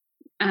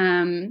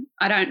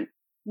 I don't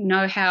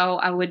know how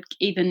I would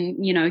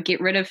even, get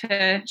rid of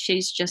her.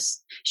 She's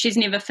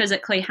never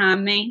physically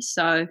harmed me.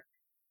 So,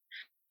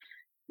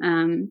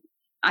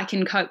 I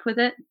can cope with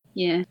it.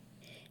 Yeah.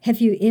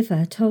 Have you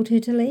ever told her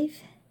to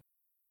leave?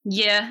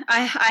 Yeah,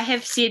 I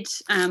have said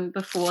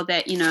before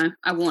that,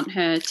 I want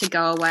her to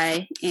go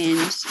away,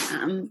 and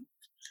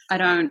I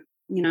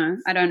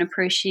don't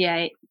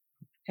appreciate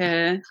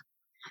her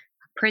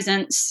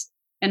presence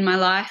in my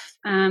life.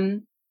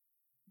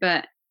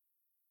 But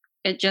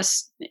it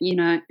just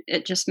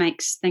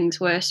makes things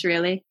worse,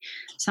 really.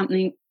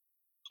 Something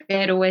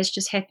bad always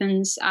just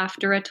happens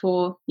after it,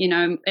 or,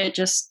 it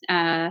just,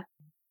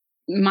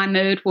 my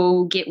mood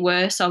will get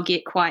worse. I'll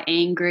get quite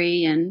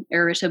angry and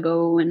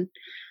irritable, and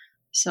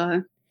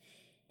so.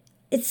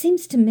 It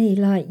seems to me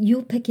like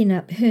you're picking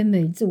up her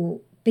moods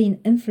or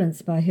being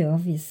influenced by her,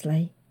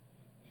 obviously.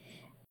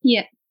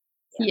 Yeah,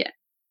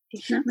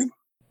 definitely.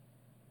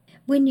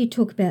 When you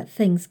talk about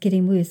things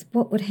getting worse,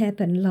 what would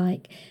happen?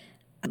 Like,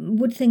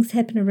 would things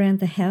happen around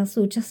the house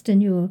or just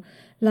in your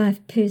life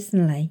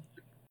personally?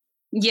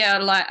 Yeah,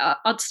 like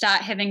I'd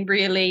start having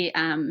really,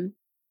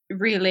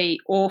 really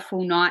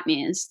awful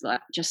nightmares, like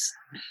just,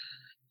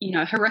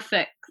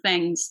 horrific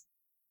things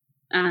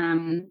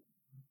that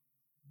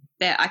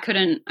I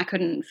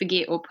couldn't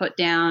forget or put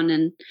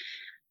down,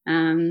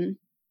 and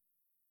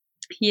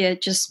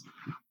just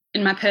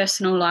in my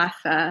personal life,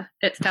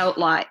 it felt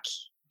like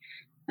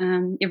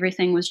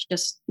everything was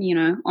just,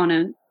 on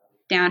a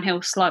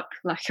downhill slope,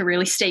 like a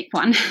really steep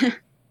one.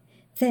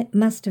 That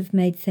must have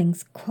made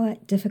things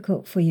quite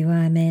difficult for you,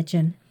 I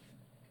imagine.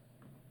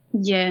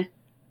 Yeah.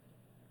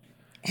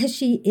 Has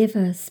she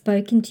ever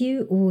spoken to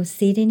you or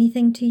said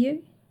anything to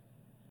you?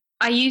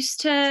 I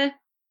used to,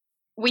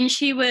 when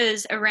she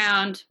was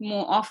around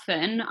more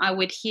often, I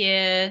would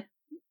hear,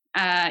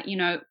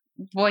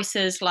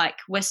 voices like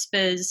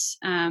whispers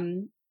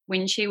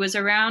when she was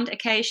around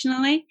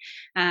occasionally,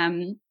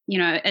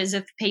 as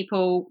if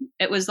people,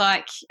 it was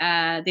like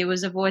there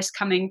was a voice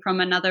coming from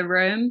another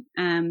room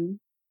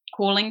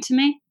calling to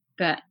me,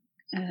 but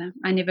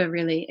I never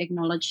really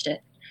acknowledged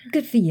it.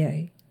 Good for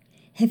you.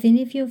 Have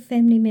any of your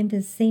family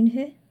members seen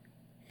her?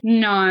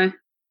 No.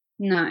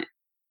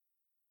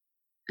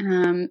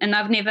 And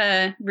I've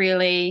never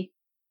really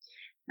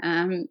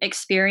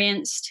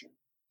experienced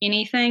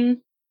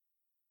anything,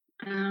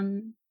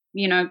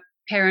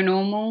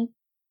 paranormal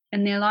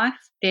in their life.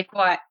 They're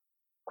quite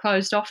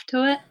closed off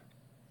to it.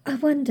 I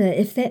wonder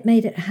if that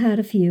made it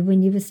harder for you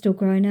when you were still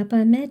growing up. I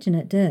imagine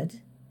it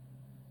did.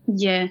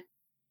 Yeah.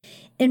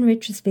 In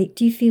retrospect,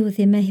 do you feel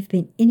there may have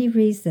been any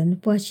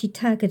reason why she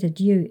targeted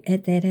you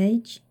at that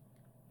age?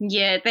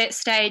 Yeah, at that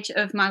stage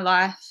of my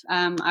life,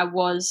 I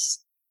was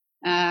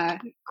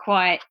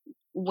quite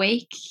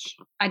weak.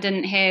 I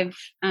didn't have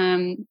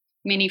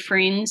many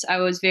friends. I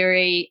was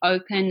very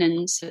open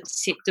and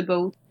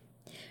susceptible.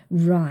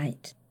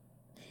 Right.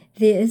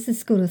 There is a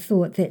school of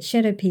thought that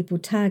shadow people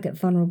target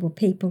vulnerable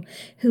people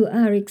who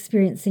are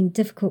experiencing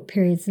difficult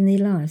periods in their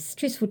lives,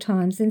 stressful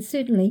times, and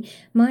certainly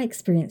my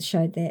experience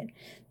showed that.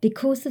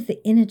 Because of the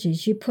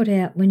energies you put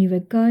out when you were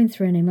going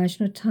through an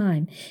emotional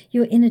time,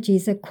 your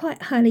energies are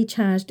quite highly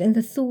charged, and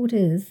the thought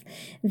is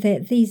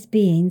that these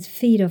beings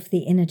feed off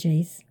the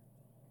energies.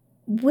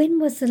 When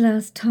was the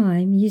last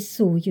time you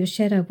saw your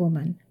shadow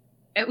woman?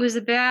 It was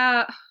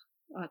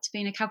it's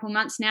been a couple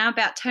months now,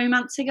 about 2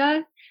 months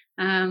ago.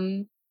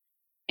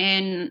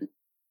 And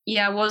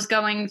yeah, I was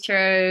going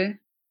through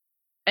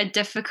a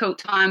difficult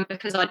time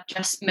because I'd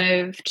just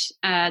moved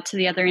to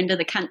the other end of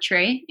the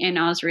country, and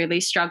I was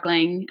really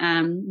struggling,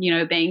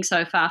 being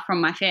so far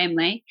from my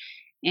family.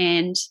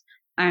 And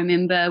I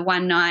remember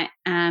one night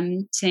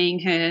seeing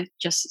her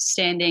just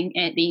standing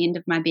at the end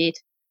of my bed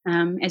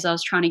as I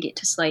was trying to get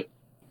to sleep.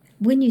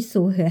 When you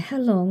saw her, how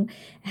long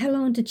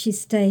did she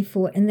stay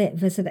for in that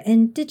visit?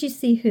 And did you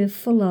see her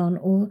full on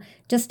or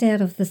just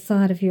out of the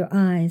side of your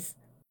eyes?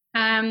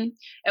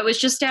 It was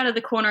just out of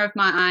the corner of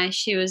my eye.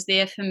 She was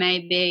there for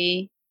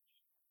maybe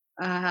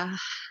half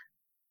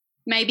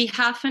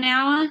an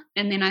hour,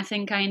 and then I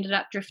think I ended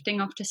up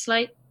drifting off to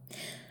sleep.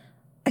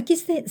 I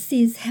guess that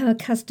says how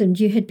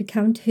accustomed you had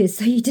become to her,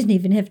 so you didn't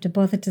even have to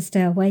bother to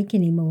stay awake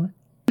anymore.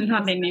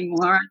 Not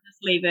anymore. I just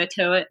leave her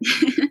to it.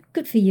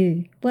 Good for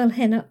you. Well,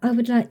 Hannah, I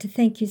would like to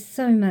thank you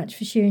so much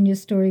for sharing your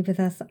story with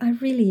us. I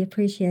really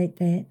appreciate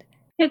that.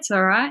 It's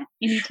all right.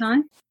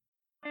 Anytime.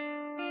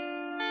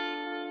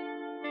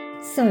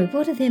 So,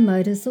 what are their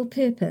motives or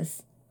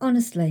purpose?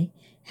 Honestly,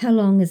 how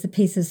long is a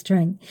piece of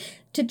string?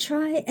 To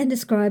try and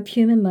describe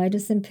human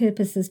motives and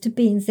purposes to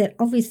beings that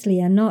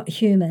obviously are not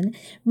human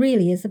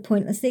really is a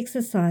pointless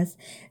exercise,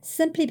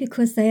 simply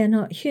because they are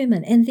not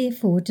human and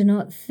therefore do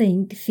not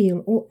think,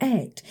 feel, or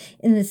act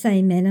in the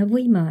same manner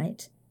we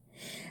might.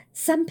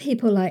 Some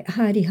people like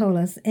Heidi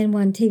Hollis and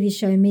one TV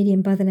show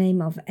medium by the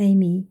name of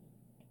Amy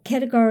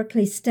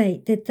categorically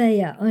state that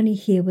they are only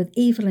here with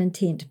evil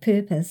intent,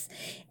 purpose,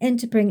 and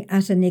to bring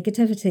utter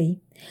negativity.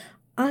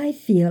 I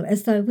feel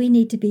as though we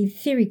need to be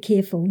very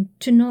careful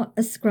to not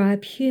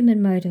ascribe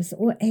human motives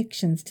or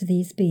actions to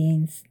these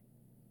beings.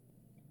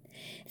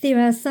 There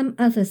are some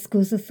other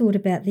schools of thought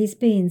about these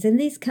beings, and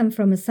these come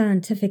from a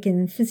scientific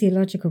and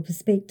physiological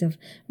perspective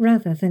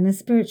rather than a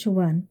spiritual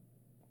one.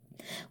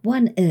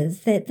 One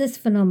is that this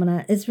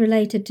phenomena is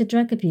related to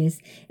drug abuse,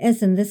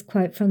 as in this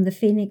quote from the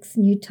Phoenix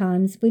New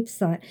Times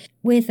website,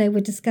 where they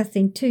were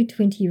discussing two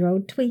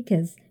 20-year-old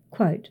tweakers.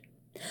 Quote,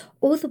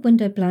 "All the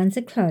window blinds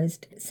are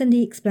closed.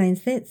 Cindy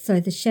explains that so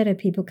the shadow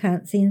people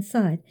can't see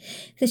inside.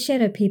 The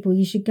shadow people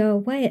usually go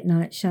away at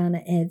night,"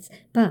 Shana adds,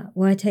 "but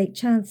why take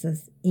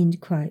chances?" End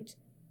quote.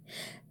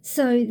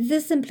 So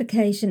this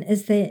implication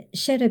is that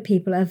shadow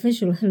people are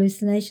visual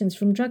hallucinations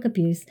from drug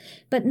abuse,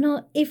 but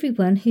not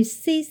everyone who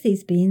sees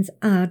these beings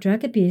are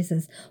drug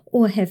abusers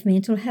or have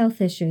mental health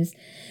issues.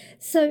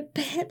 So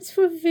perhaps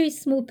for a very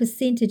small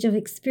percentage of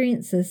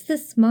experiences,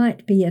 this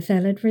might be a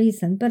valid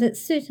reason, but it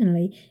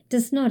certainly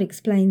does not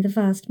explain the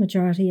vast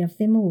majority of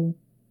them all.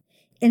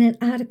 In an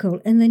article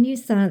in the New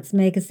Science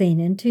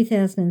magazine in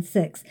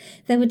 2006,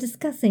 they were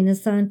discussing a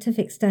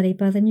scientific study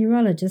by the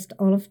neurologist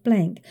Olive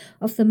Blank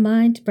of the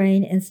Mind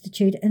Brain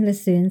Institute in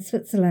Lucerne,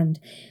 Switzerland,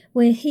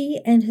 where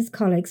he and his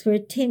colleagues were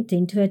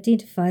attempting to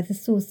identify the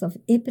source of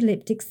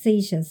epileptic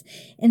seizures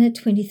in a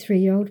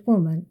 23-year-old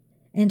woman.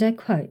 And I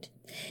quote,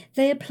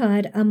 "They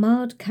applied a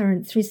mild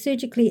current through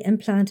surgically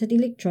implanted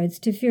electrodes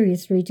to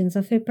various regions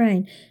of her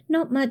brain.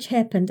 Not much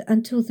happened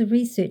until the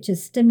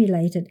researchers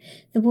stimulated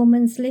the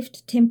woman's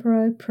left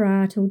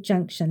temporoparietal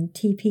junction,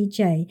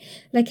 TPJ,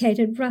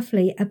 located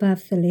roughly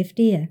above the left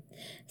ear.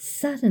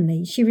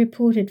 Suddenly, she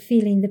reported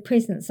feeling the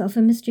presence of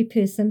a mystery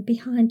person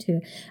behind her,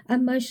 a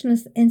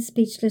motionless and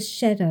speechless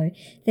shadow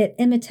that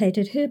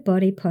imitated her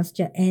body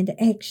posture and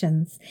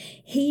actions.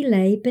 He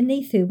lay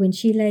beneath her when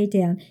she lay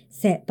down,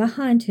 sat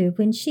behind her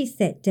when she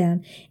sat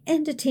down,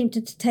 and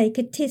attempted to take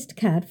a test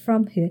card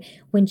from her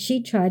when she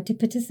tried to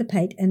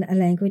participate in a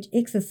language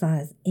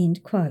exercise."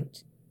 End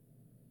quote.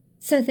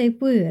 So they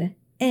were,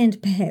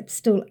 and perhaps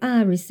still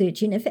are,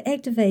 researching if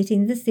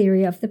activating this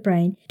area of the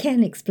brain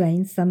can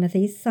explain some of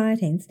these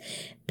sightings.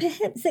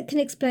 Perhaps it can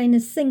explain a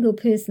single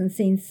person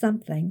seeing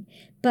something,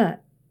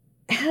 but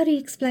how do you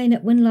explain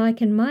it when,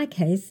 like in my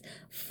case,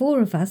 4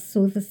 of us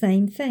saw the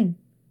same thing?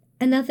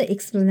 Another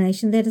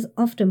explanation that is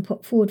often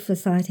put forward for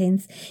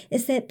sightings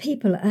is that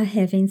people are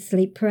having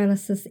sleep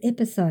paralysis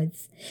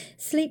episodes.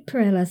 Sleep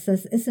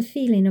paralysis is a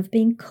feeling of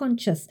being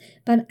conscious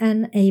but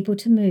unable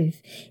to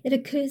move. It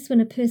occurs when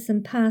a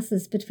person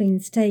passes between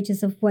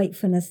stages of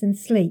wakefulness and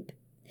sleep.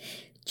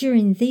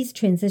 During these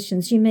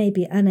transitions, you may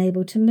be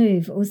unable to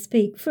move or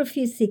speak for a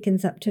few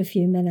seconds up to a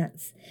few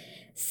minutes.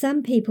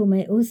 Some people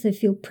may also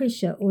feel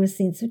pressure or a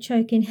sense of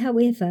choking.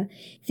 However,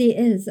 there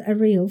is a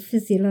real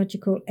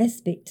physiological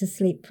aspect to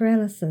sleep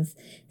paralysis.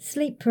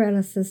 Sleep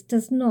paralysis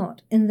does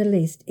not in the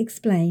least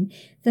explain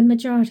the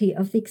majority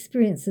of the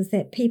experiences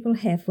that people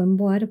have when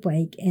wide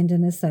awake and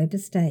in a sober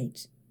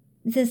state.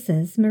 This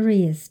is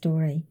Maria's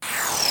story.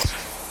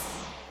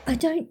 I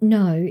don't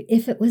know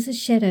if it was a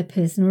shadow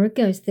person or a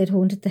ghost that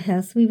haunted the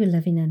house we were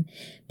living in,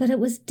 but it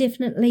was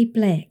definitely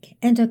black,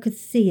 and I could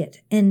see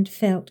it and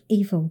felt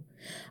evil.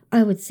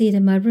 I would see it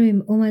in my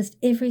room almost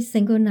every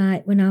single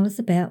night when I was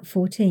about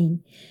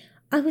 14.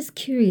 I was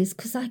curious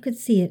because I could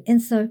see it, and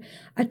so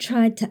I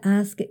tried to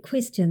ask it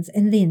questions,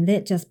 and then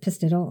that just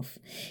pissed it off.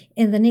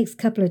 In the next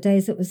couple of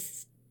days, it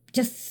was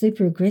just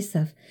super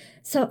aggressive.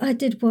 So I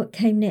did what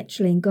came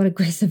naturally and got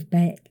aggressive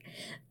back.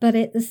 But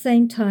at the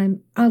same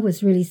time, I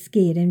was really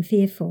scared and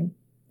fearful.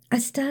 I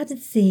started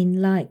seeing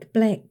like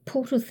black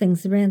portal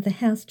things around the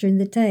house during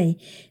the day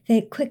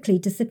that quickly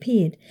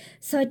disappeared.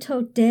 So I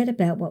told Dad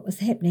about what was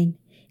happening,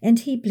 and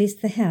he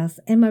blessed the house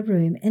and my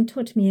room and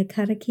taught me a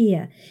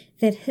karakia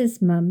that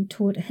his mum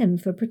taught him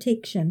for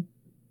protection.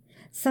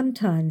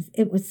 Sometimes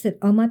it would sit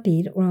on my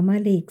bed or on my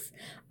legs.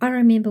 I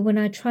remember when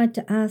I tried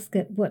to ask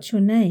it, "What's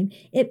your name?"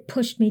 it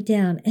pushed me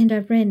down and I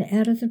ran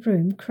out of the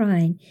room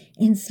crying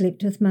and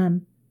slept with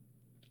Mum.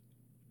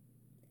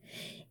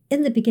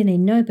 In the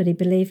beginning, nobody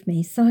believed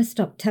me, so I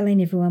stopped telling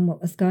everyone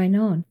what was going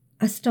on.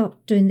 I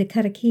stopped doing the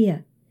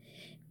karakia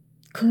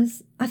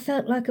because I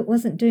felt like it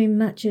wasn't doing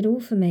much at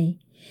all for me.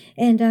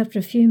 And after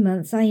a few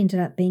months, I ended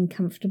up being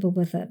comfortable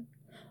with it.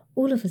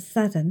 All of a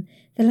sudden,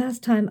 the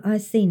last time I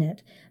seen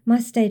it, my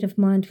state of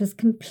mind was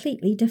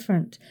completely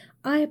different.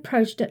 I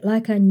approached it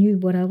like I knew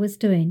what I was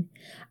doing.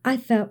 I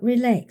felt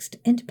relaxed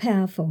and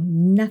powerful.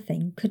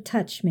 Nothing could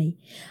touch me.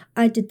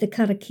 I did the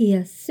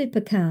karakia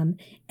super calm,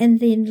 and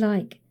then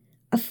like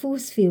a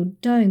force field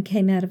dome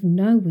came out of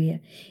nowhere.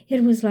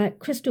 It was like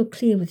crystal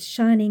clear with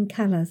shining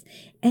colours,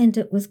 and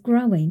it was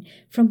growing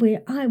from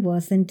where I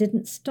was and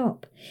didn't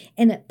stop.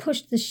 And it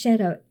pushed the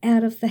shadow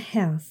out of the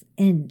house,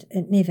 and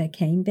it never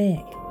came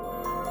back.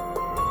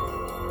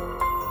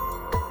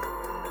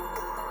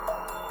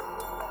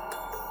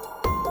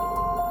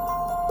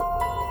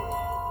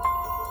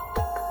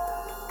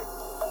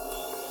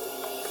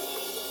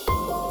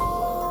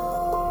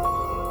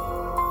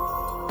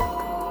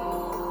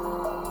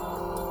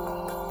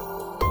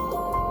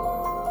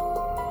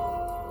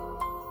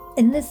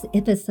 In this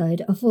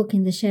episode of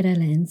Walking the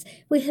Shadowlands,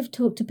 we have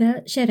talked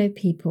about shadow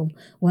people,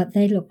 what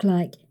they look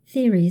like,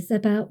 theories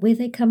about where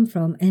they come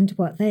from and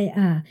what they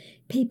are.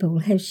 People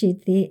have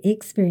shared their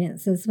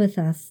experiences with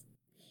us.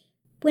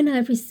 When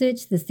I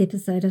researched this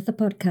episode of the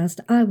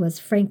podcast, I was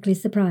frankly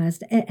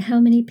surprised at how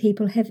many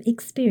people have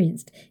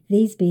experienced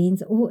these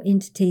beings or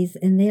entities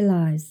in their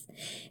lives.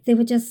 There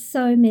were just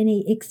so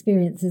many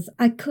experiences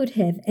I could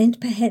have and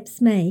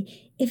perhaps may,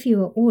 if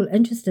you are all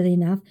interested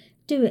enough,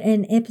 do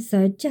an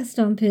episode just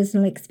on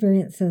personal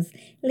experiences.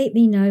 Let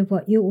me know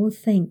what you all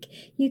think.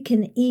 You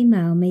can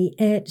email me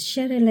at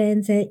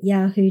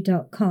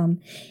shadowlands@yahoo.com.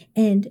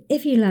 And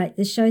if you like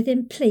the show,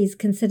 then please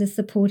consider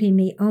supporting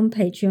me on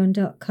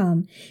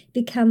patreon.com.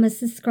 Become a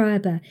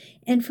subscriber,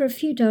 and for a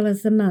few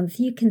dollars a month,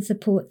 you can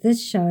support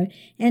this show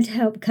and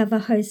help cover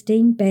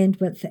hosting,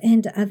 bandwidth,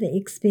 and other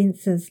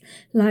expenses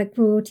like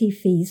royalty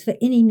fees for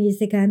any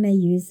music I may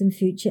use in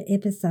future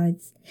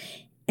episodes.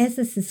 As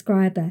a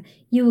subscriber,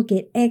 you will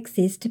get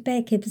access to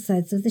back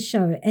episodes of the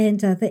show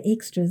and other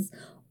extras.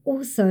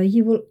 Also,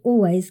 you will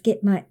always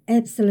get my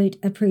absolute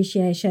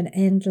appreciation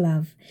and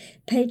love.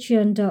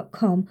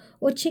 Patreon.com,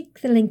 or check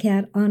the link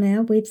out on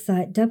our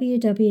website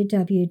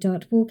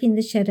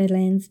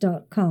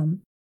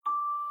www.walkingtheshadowlands.com.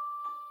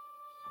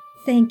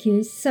 Thank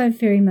you so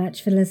very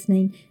much for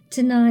listening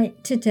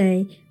tonight,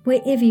 today,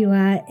 wherever you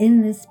are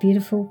in this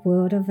beautiful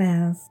world of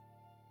ours.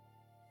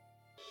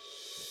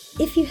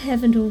 If you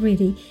haven't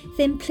already,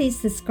 then please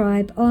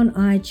subscribe on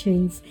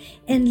iTunes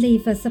and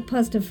leave us a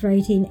positive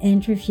rating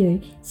and review.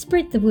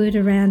 Spread the word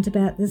around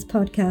about this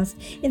podcast.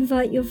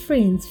 Invite your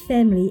friends,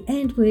 family,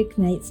 and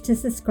workmates to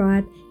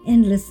subscribe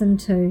and listen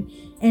to.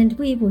 And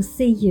we will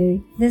see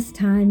you this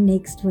time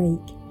next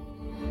week.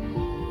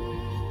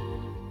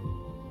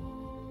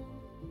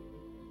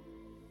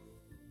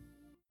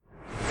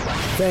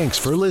 Thanks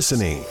for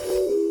listening.